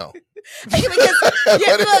no.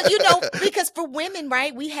 Because for women,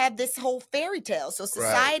 right, we have this whole fairy tale. So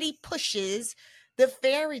society pushes the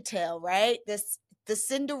fairy tale, right? The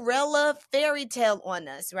Cinderella fairy tale on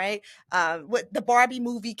us, right? What the Barbie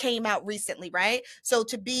movie came out recently, right? So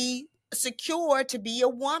to be secure, to be a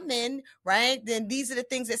woman, right? Then these are the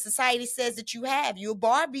things that society says that you have. You're a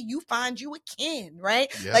Barbie, you find you a Ken, right?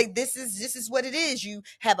 Yep. Like this is what it is. You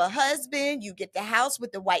have a husband, you get the house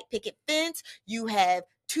with the white picket fence, you have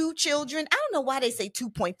 2 children. I don't know why they say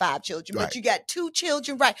 2.5 children, but you got 2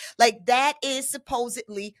 children, right? Like that is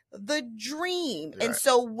supposedly the dream. And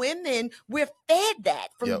so women, we're fed that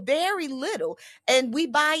from very little, and we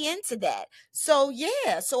buy into that. So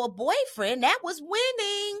so a boyfriend, that was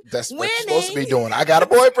winning. That's what you're supposed to be doing. I got a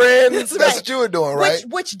boyfriend. That's what you were doing, right?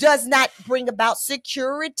 Which does not bring about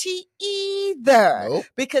security either. Nope.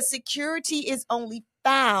 Because security is only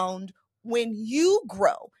found when you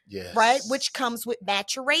grow. Yes. Right? Which comes with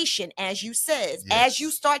maturation, as you said. As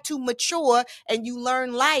you start to mature and you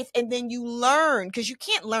learn life, and then you learn, because you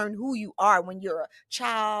can't learn who you are when you're a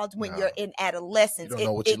child, when you're in adolescence. You don't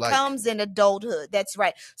know what you like. Comes in adulthood. That's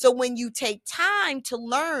right. So when you take time to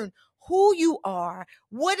learn who you are,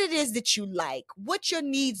 what it is that you like, what your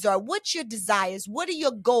needs are, what your desires, what are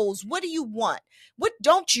your goals, what do you want, what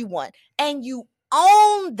don't you want, and you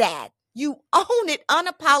own that. You own it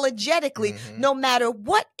unapologetically, no matter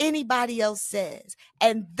what anybody else says.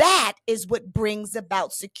 And that is what brings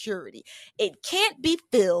about security. It can't be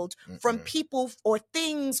filled from people or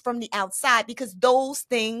things from the outside, because those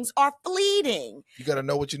things are fleeting. You got to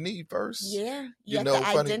know what you need first. Yeah. You have to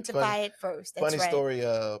identify it first. That's funny story.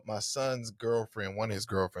 My son's girlfriend, one of his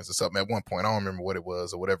girlfriends or something, at one point, I don't remember what it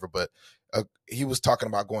was or whatever, but he was talking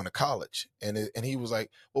about going to college, and he was like,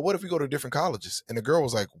 well, what if we go to different colleges? And the girl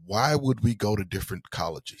was like, why would we go to different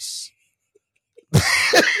colleges?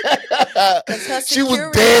 She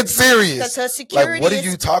was dead serious. Because her security, like, what are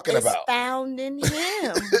you talking about? Found in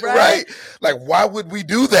him, right? Right? Like, why would we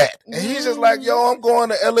do that? And he's just like, yo, I'm going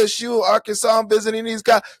to LSU, Arkansas. I'm visiting these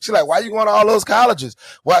guys. She's like, why are you going to all those colleges?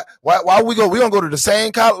 Why we go? We gonna go to the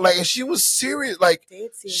same college? Like, and she was serious. Like,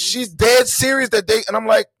 she's dead serious that day. And I'm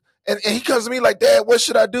like, and he comes to me like, Dad, what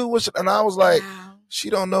should I do? And I was like,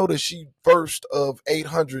 she don't know that she first of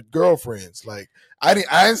 800 girlfriends. Like, I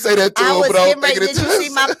didn't say that to her, but I was thinking it Did you see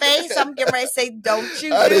my face? I'm getting ready to say, don't you do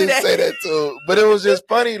that. I didn't say that to her, but it was just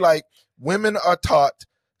funny. Like, women are taught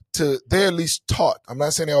they're at least taught. I'm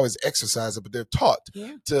not saying they always exercise it, but they're taught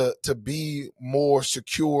to be more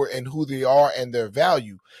secure in who they are and their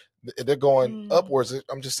value. They're going upwards.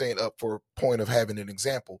 I'm just saying up for point of having an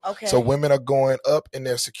example. Okay. So women are going up in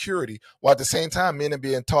their security, while at the same time, men are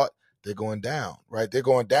being taught they're going down, right? They're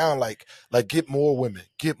going down like get more women,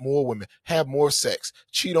 have more sex,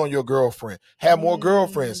 cheat on your girlfriend, have more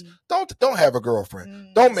girlfriends. Don't have a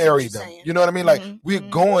girlfriend. Don't marry them. saying. You know what I mean? Like we're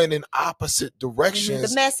going in opposite directions.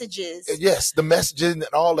 The messages. Yes, the messages and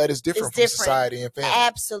all that is different from society and family.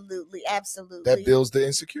 Absolutely. That builds the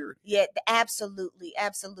insecurity. Yeah, absolutely.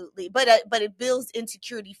 But it builds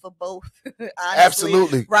insecurity for both. Honestly,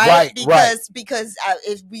 Absolutely. Right. Right. Because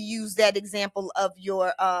if we use that example of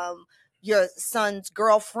your son's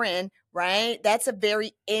girlfriend, right? That's a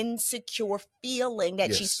very insecure feeling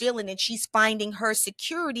that she's feeling, and she's finding her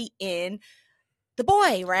security in the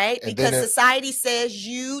boy, right? And because society says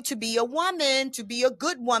you to be a woman, to be a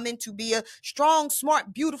good woman, to be a strong,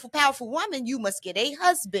 smart, beautiful, powerful woman, you must get a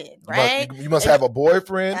husband, right? You must have a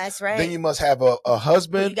boyfriend. That's right. Then you must have a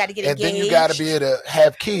husband. You got to get engaged. engaged. Then you got to be able to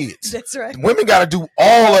have kids. That's right. Women got to do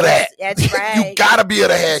all of that. That's right. You got to be able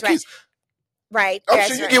to have kids. Right. I'm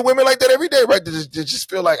sure you get women like that every day, right? They just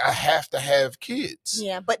feel like I have to have kids.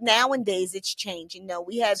 Yeah, but nowadays it's changing.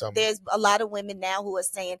 There's a lot of women now who are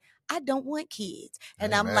saying, I don't want kids.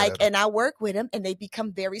 And I'm like, and I work with them and they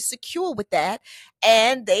become very secure with that.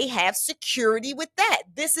 And they have security with that.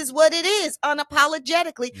 This is what it is,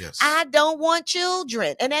 unapologetically. Yes. I don't want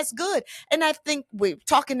children. And that's good. And I think we're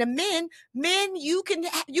talking to men, you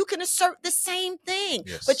can assert the same thing.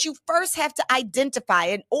 Yes. But you first have to identify,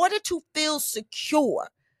 in order to feel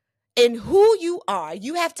secure in who you are,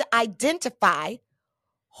 you have to identify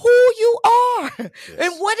who you are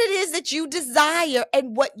and what it is that you desire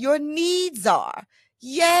and what your needs are.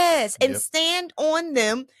 Yes. And stand on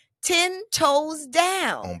them 10 toes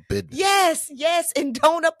down. On business. Yes. And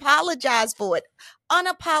don't apologize for it.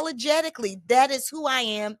 Unapologetically, that is who I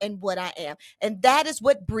am and what I am. And that is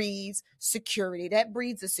what breeds security. That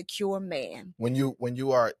breeds a secure man. When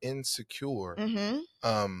you are insecure,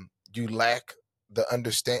 you lack the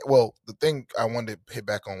understand. Well, the thing I wanted to hit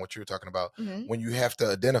back on what you were talking about, when you have to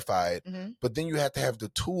identify it, but then you have to have the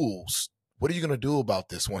tools. What are you going to do about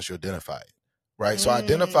this once you identify it? Right. So I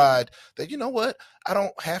identified that, you know what? I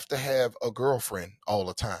don't have to have a girlfriend all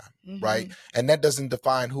the time. Right. And that doesn't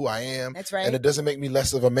define who I am. That's right. And it doesn't make me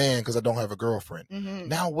less of a man because I don't have a girlfriend.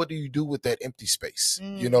 Now, what do you do with that empty space?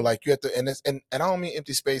 You know, like you have to, and I don't mean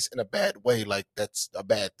empty space in a bad way, like that's a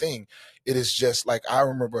bad thing. It is just like, I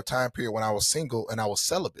remember a time period when I was single and I was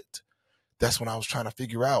celibate. That's when I was trying to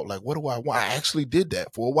figure out, like, what do I want? I actually did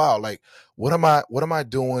that for a while. Like, what am I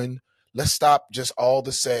doing? Let's stop just all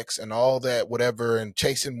the sex and all that, whatever, and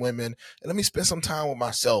chasing women. And let me spend some time with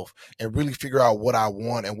myself and really figure out what I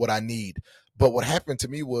want and what I need. But what happened to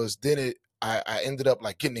me was then I ended up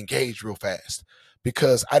like getting engaged real fast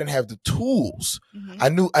because I didn't have the tools. I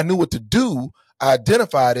knew what to do. I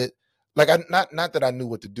identified it. Like not that I knew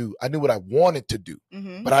what to do. I knew what I wanted to do,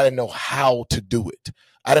 but I didn't know how to do it.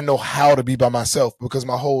 I didn't know how to be by myself because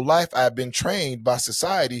my whole life I've been trained by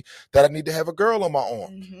society that I need to have a girl on my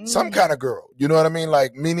arm, some kind of girl. You know what I mean?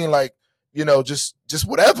 Like meaning like, you know, just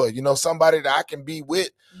whatever, you know, somebody that I can be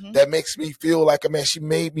with that makes me feel like a man. She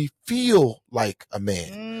made me feel like a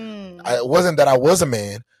man. It wasn't that I was a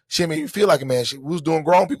man. She made me feel like a man. She was doing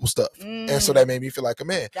grown people stuff. And so that made me feel like a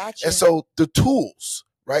man. Gotcha. And so the tools,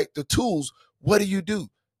 right? The tools, what do?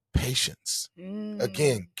 Patience.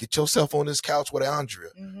 Again, get yourself on this couch with Andrea,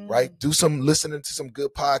 right? Listening to some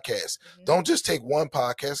good podcasts. Don't just take one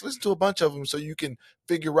podcast, listen to a bunch of them so you can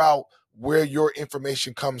figure out where your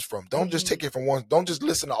information comes from. Don't just take it from one. Don't just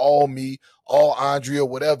listen to all me, all Andrea,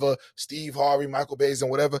 whatever, Steve Harvey, Michael Bays,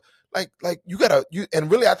 and whatever. Like you gotta,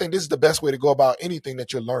 and really I think this is the best way to go about anything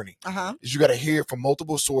that you're learning is you gotta hear it from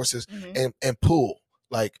multiple sources and pull.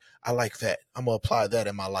 Like, I like that. I'm going to apply that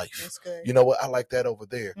in my life. That's good. You know what? I like that over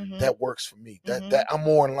there. That works for me. That I'm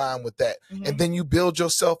more in line with that. And then you build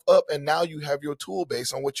yourself up and now you have your tool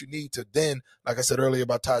base on what you need to then, like I said earlier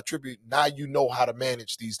about Tide Tribute, now you know how to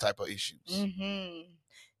manage these type of issues.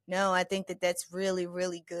 No, I think that's really,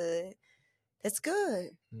 really good. That's good.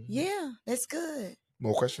 Yeah, that's good.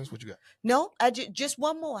 More questions? What you got? No, I just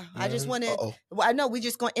one more. I just want to. Well, I know we're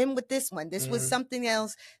just going to end with this one. This was something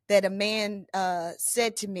else that a man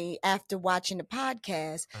said to me after watching the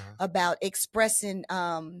podcast about expressing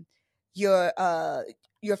your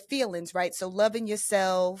feelings, right? So loving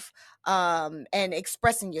yourself and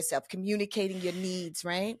expressing yourself, communicating your needs,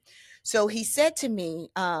 right? So he said to me,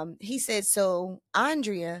 he said, so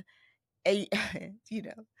Andrea, you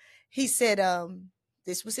know, he said,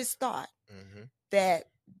 this was his thought.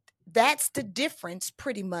 That's the difference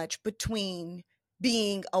pretty much between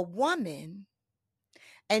being a woman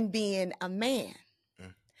and being a man.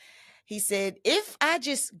 He said, if I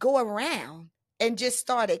just go around and just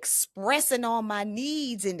start expressing all my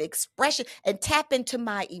needs and expression and tap into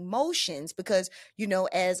my emotions, because, you know,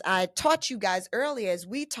 as I taught you guys earlier, as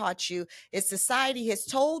we taught you, is society has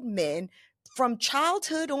told men from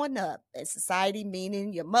childhood on up, and society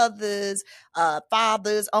meaning your mothers,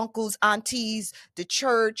 fathers, uncles, aunties, the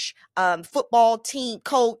church, football team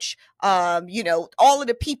coach, you know, all of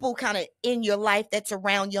the people kind of in your life that's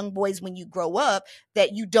around young boys when you grow up,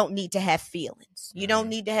 that you don't need to have feelings. You don't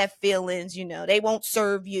need to have feelings. You know, they won't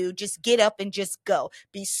serve you. Just get up and just go.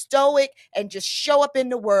 Be stoic and just show up in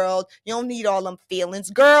the world. You don't need all them feelings.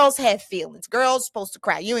 Girls have feelings. Girls supposed to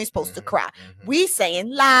cry. You ain't supposed to cry. We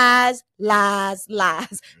saying lies, lies,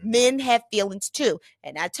 lies. Men have feelings too.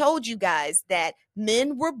 And I told you guys that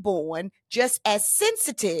men were born just as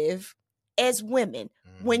sensitive as women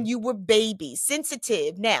when you were babies.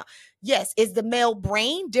 Sensitive. Now, yes, is the male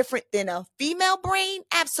brain different than a female brain?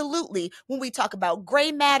 Absolutely. When we talk about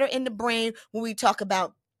gray matter in the brain, when we talk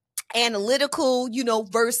about analytical, you know,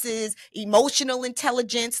 versus emotional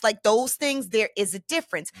intelligence, like those things, there is a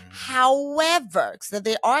difference. However, so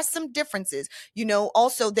there are some differences, you know,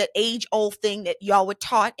 also that age old thing that y'all were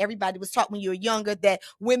taught, everybody was taught when you were younger, that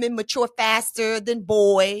women mature faster than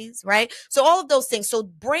boys, right? So all of those things. So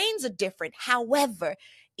brains are different. However,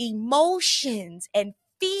 emotions and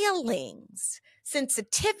feelings,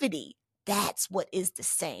 sensitivity, that's what is the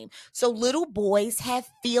same. So little boys have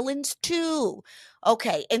feelings too.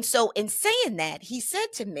 Okay. And so in saying that, he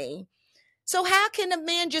said to me, so how can a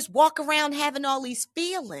man just walk around having all these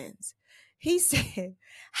feelings? He said,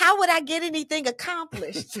 how would I get anything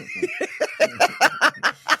accomplished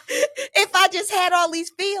if I just had all these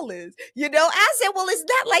feelings? You know, I said, well, it's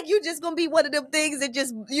not like you just going to be one of them things that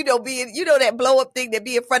just, you know, be, you know, that blow up thing that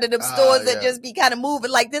be in front of them stores that just be kind of moving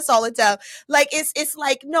like this all the time. Like, it's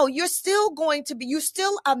like, no, you're still going to be, you're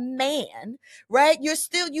still a man, right? You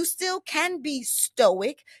still can be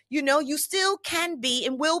stoic. You know, you still can be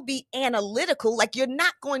and will be analytical. Like, you're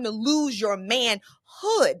not going to lose your manhood.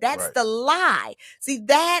 That's the lie. See,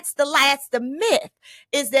 that's the lie. That's the myth,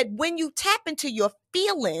 is that when you tap into your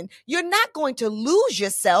feeling, you're not going to lose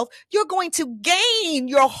yourself. You're going to gain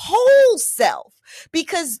your whole self,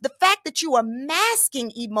 because the fact that you are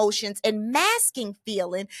masking emotions and masking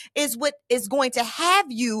feeling is what is going to have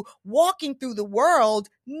you walking through the world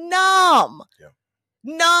numb,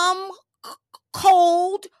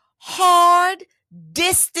 cold, hard,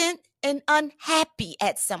 distant, and unhappy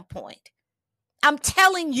at some point. I'm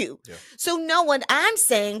telling you. Yeah. So no, what I'm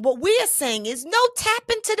saying, what we're saying is no, tap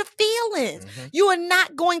into the feelings. You are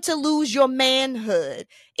not going to lose your manhood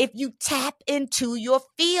if you tap into your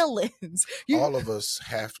feelings. All of us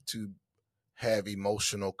have to have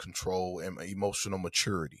emotional control and emotional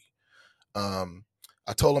maturity. I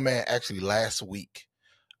told a man actually last week,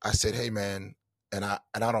 I said, hey man, and I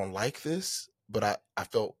don't like this, but I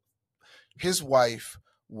felt his wife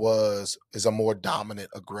is a more dominant,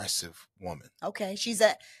 aggressive woman. Okay, she's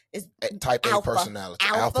a type alpha. A personality,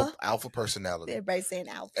 alpha personality. Everybody's saying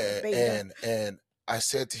alpha. And I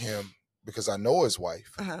said to him, because I know his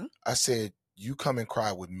wife, I said, you come and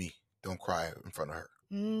cry with me. Don't cry in front of her.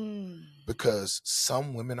 Because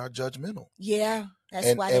some women are judgmental. Yeah,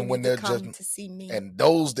 that's why they need to come to see me. And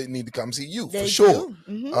those that need to come see you, for sure.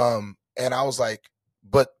 And I was like,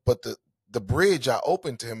 but the bridge I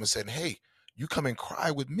opened to him and said, hey, you come and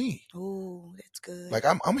cry with me. Oh, that's good. Like,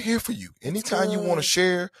 I'm here for you. Anytime you want to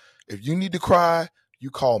share, if you need to cry,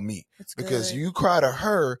 you call me. That's because good. You cry to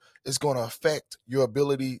her, it's going to affect your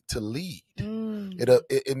ability to lead.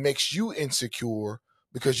 It makes you insecure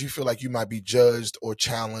because you feel like you might be judged or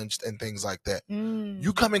challenged and things like that.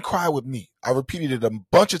 You come and cry with me. I repeated it a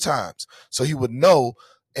bunch of times so he would know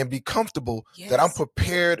and be comfortable that I'm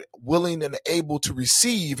prepared, willing, and able to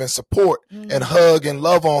receive and support and hug and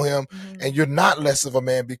love on him. And you're not less of a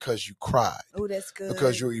man because you cried. Oh, that's good.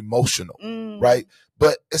 Because you're emotional, right?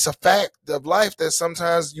 But it's a fact of life that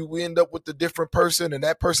sometimes you end up with a different person and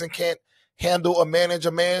that person can't handle or manage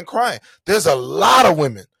a man crying. There's a lot of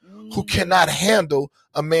women who cannot handle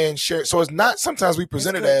a man sharing. So it's not sometimes we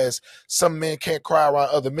present it as some men can't cry around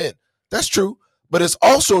other men. That's true. But it's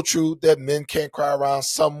also true that men can't cry around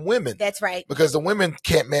some women. That's right. Because the women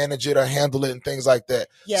can't manage it or handle it and things like that.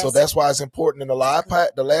 Yes. So that's why it's important. In the last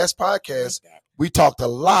podcast, we talked a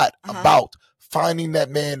lot about finding that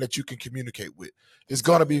man that you can communicate with. It's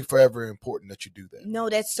going to be forever important that you do that. No,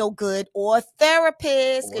 that's so good. Or a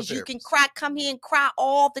therapist, because you can cry, come here and cry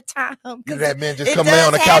all the time. You know that men just come lay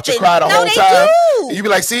on the couch and cry the whole time. And you be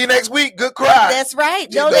like, see you next week. Good cry. That's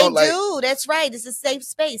right. They do. That's right. It's a safe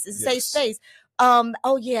space. It's a safe space.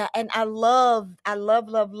 Oh yeah. And I love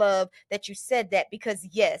that you said that, because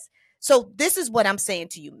yes, So this is what I'm saying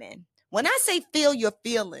to you, men. When I say feel your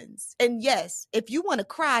feelings, and yes, if you want to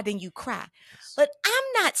cry, then you cry. But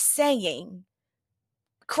I'm not saying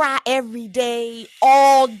cry every day,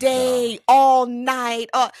 all day, all night,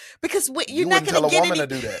 because you're not going to get a woman to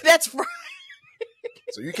do that. That's right.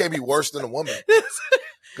 So you can't be worse than a woman.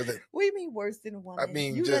 What do you mean worse than a woman? I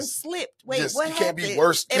mean, you just done slipped. Wait, what you happened? can't be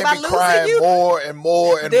worse. Am Can't I be crying you? more and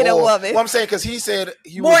more and than more. a woman. Well, I'm saying because he said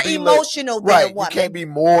he more would be emotional than right. a woman. You can't be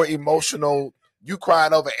more emotional. You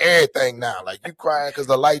crying over everything now. Like you crying because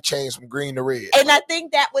the light changed from green to red. And I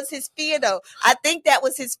think that was his fear, though. I think that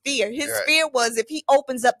was his fear. His fear was if he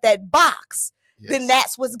opens up that box, then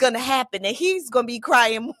that's what's going to happen. And he's going to be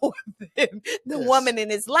crying more than the woman in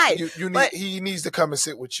his life. He needs to come and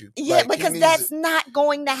sit with you. Yeah, because that's not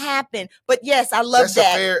going to happen. But yes, I love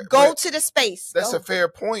that. Go to the space. That's a fair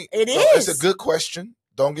point. It is. It's a good question.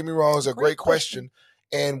 Don't get me wrong. It's a great question.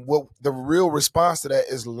 And what the real response to that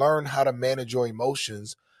is learn how to manage your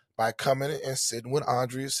emotions by coming and sitting with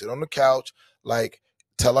Andrea, sit on the couch, like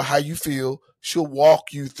tell her how you feel. She'll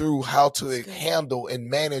walk you through how to handle and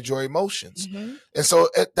manage your emotions. Mm-hmm. And so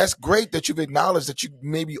that's great that you've acknowledged that you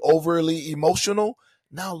may be overly emotional.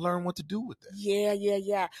 Now learn what to do with that.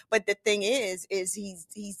 Yeah. But the thing is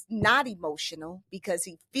he's not emotional because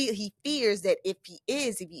he fears that if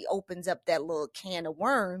he opens up that little can of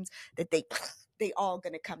worms, that they all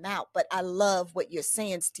going to come out. But I love what you're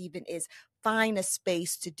saying, Stephen, is find a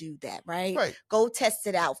space to do that, right? Go test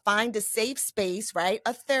it out. Find a safe space, right?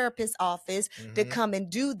 A therapist office to come and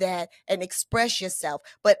do that and express yourself.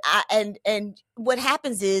 But and what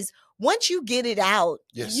happens is once you get it out,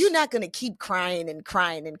 you're not going to keep crying and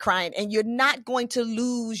crying and crying, and you're not going to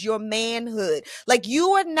lose your manhood. Like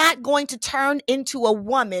you are not going to turn into a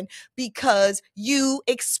woman because you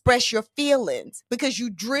express your feelings, because you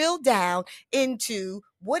drill down into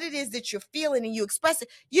what it is that you're feeling and you express it.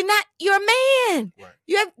 You're a man. Right.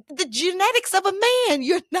 You have the genetics of a man.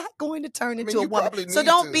 You're not going to turn into a woman. So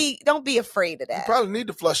don't be afraid of that. You probably need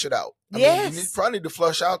to flush it out. I mean, you probably need to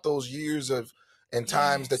flush out those years of and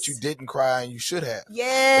times that you didn't cry and you should have.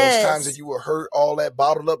 Yes. Those times that you were hurt, all that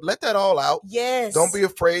bottled up, let that all out. Yes. Don't be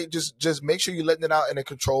afraid. Just make sure you're letting it out in a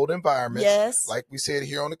controlled environment. Yes. Like we said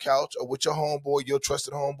here on the couch or with your homeboy, your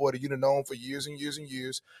trusted homeboy that you've known for years and years and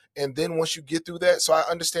years. And then once you get through that, so I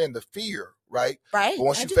understand the fear, right? Right. But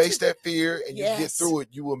once you face that fear and you get through it,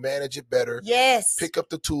 you will manage it better. Yes. Pick up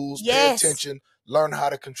the tools, pay attention, learn how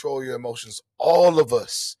to control your emotions. All of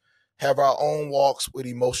us have our own walks with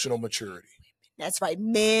emotional maturity. That's right.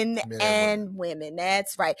 Men and women.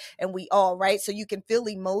 That's right. And we all, right? So you can feel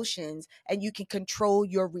emotions and you can control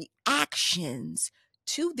your reactions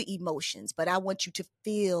to the emotions. But I want you to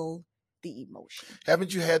feel the emotion.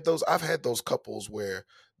 Haven't you had those? I've had those couples where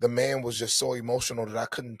the man was just so emotional that I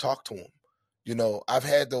couldn't talk to him. You know, I've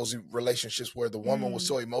had those relationships where the woman was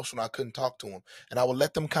so emotional I couldn't talk to him. And I would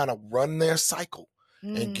let them kind of run their cycle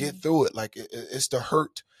and get through it. Like it's the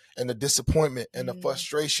hurt and the disappointment and the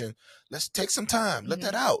frustration. Let's take some time. Let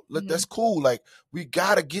that out. That's cool. Like we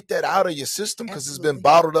got to get that out of your system because it's been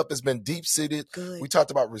bottled up. It's been deep seated. We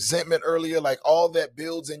talked about resentment earlier. Like all that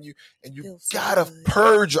builds in you and you got to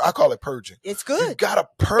purge. I call it purging. It's good. You got to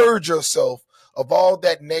purge yourself of all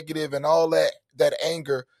that negative and all that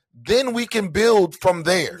anger. Then we can build from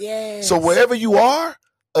there. Yes. So wherever you are,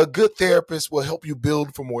 a good therapist will help you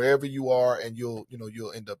build from wherever you are, and you'll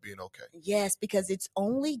end up being okay. Yes, because it's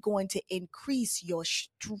only going to increase your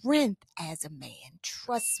strength as a man.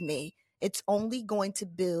 Trust me, it's only going to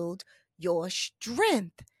build your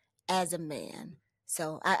strength as a man.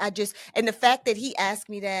 So I just, and the fact that he asked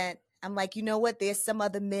me that, I'm like, you know what? There's some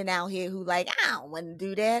other men out here who like, I don't want to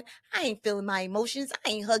do that. I ain't feeling my emotions. I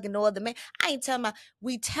ain't hugging no other man. I ain't telling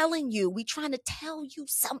we telling you, we trying to tell you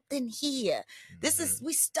something here.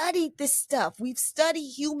 We studied this stuff. We've studied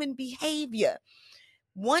human behavior.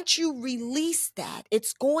 Once you release that,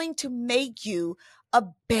 it's going to make you a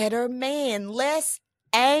better man, less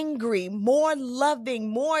angry, more loving,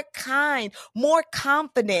 more kind, more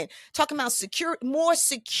confident, talking about secure, more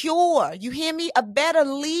secure. You hear me? A better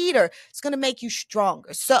leader. It's going to make you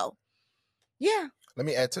stronger. So, yeah. Let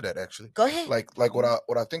me add to that actually. Go ahead. Like what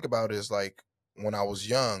I think about is like when I was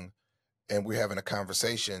young and we're having a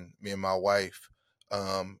conversation, me and my wife,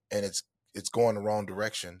 and it's going the wrong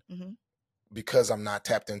direction because I'm not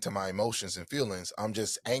tapped into my emotions and feelings. I'm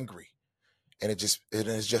just angry. And it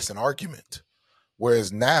is just an argument.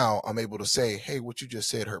 Whereas now I'm able to say, hey, what you just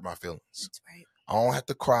said hurt my feelings. That's right. I don't have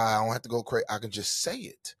to cry. I don't have to go crazy. I can just say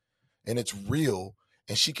it and it's real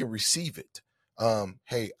and she can receive it.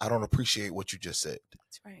 Hey, I don't appreciate what you just said.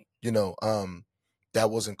 That's right. You know,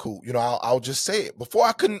 that wasn't cool. You know, I'll just say it. Before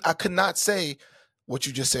I could not say, what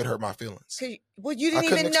you just said hurt my feelings. Well, you didn't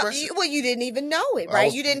even know. You didn't even know it,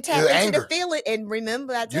 right? You didn't tap into anger. the feeling. And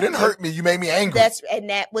remember, I told you didn't hurt me. You made me angry. That's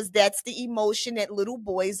the emotion that little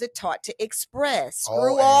boys are taught to express.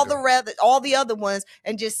 Screw all the other ones,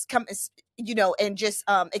 and just come, and just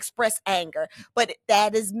express anger. But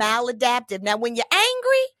that is maladaptive. Now, when you're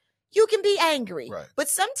angry, you can be angry, right. But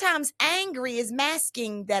sometimes angry is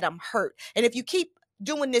masking that I'm hurt. And if you keep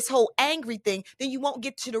doing this whole angry thing, then you won't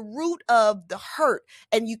get to the root of the hurt,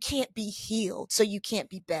 and you can't be healed, so you can't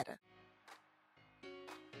be better.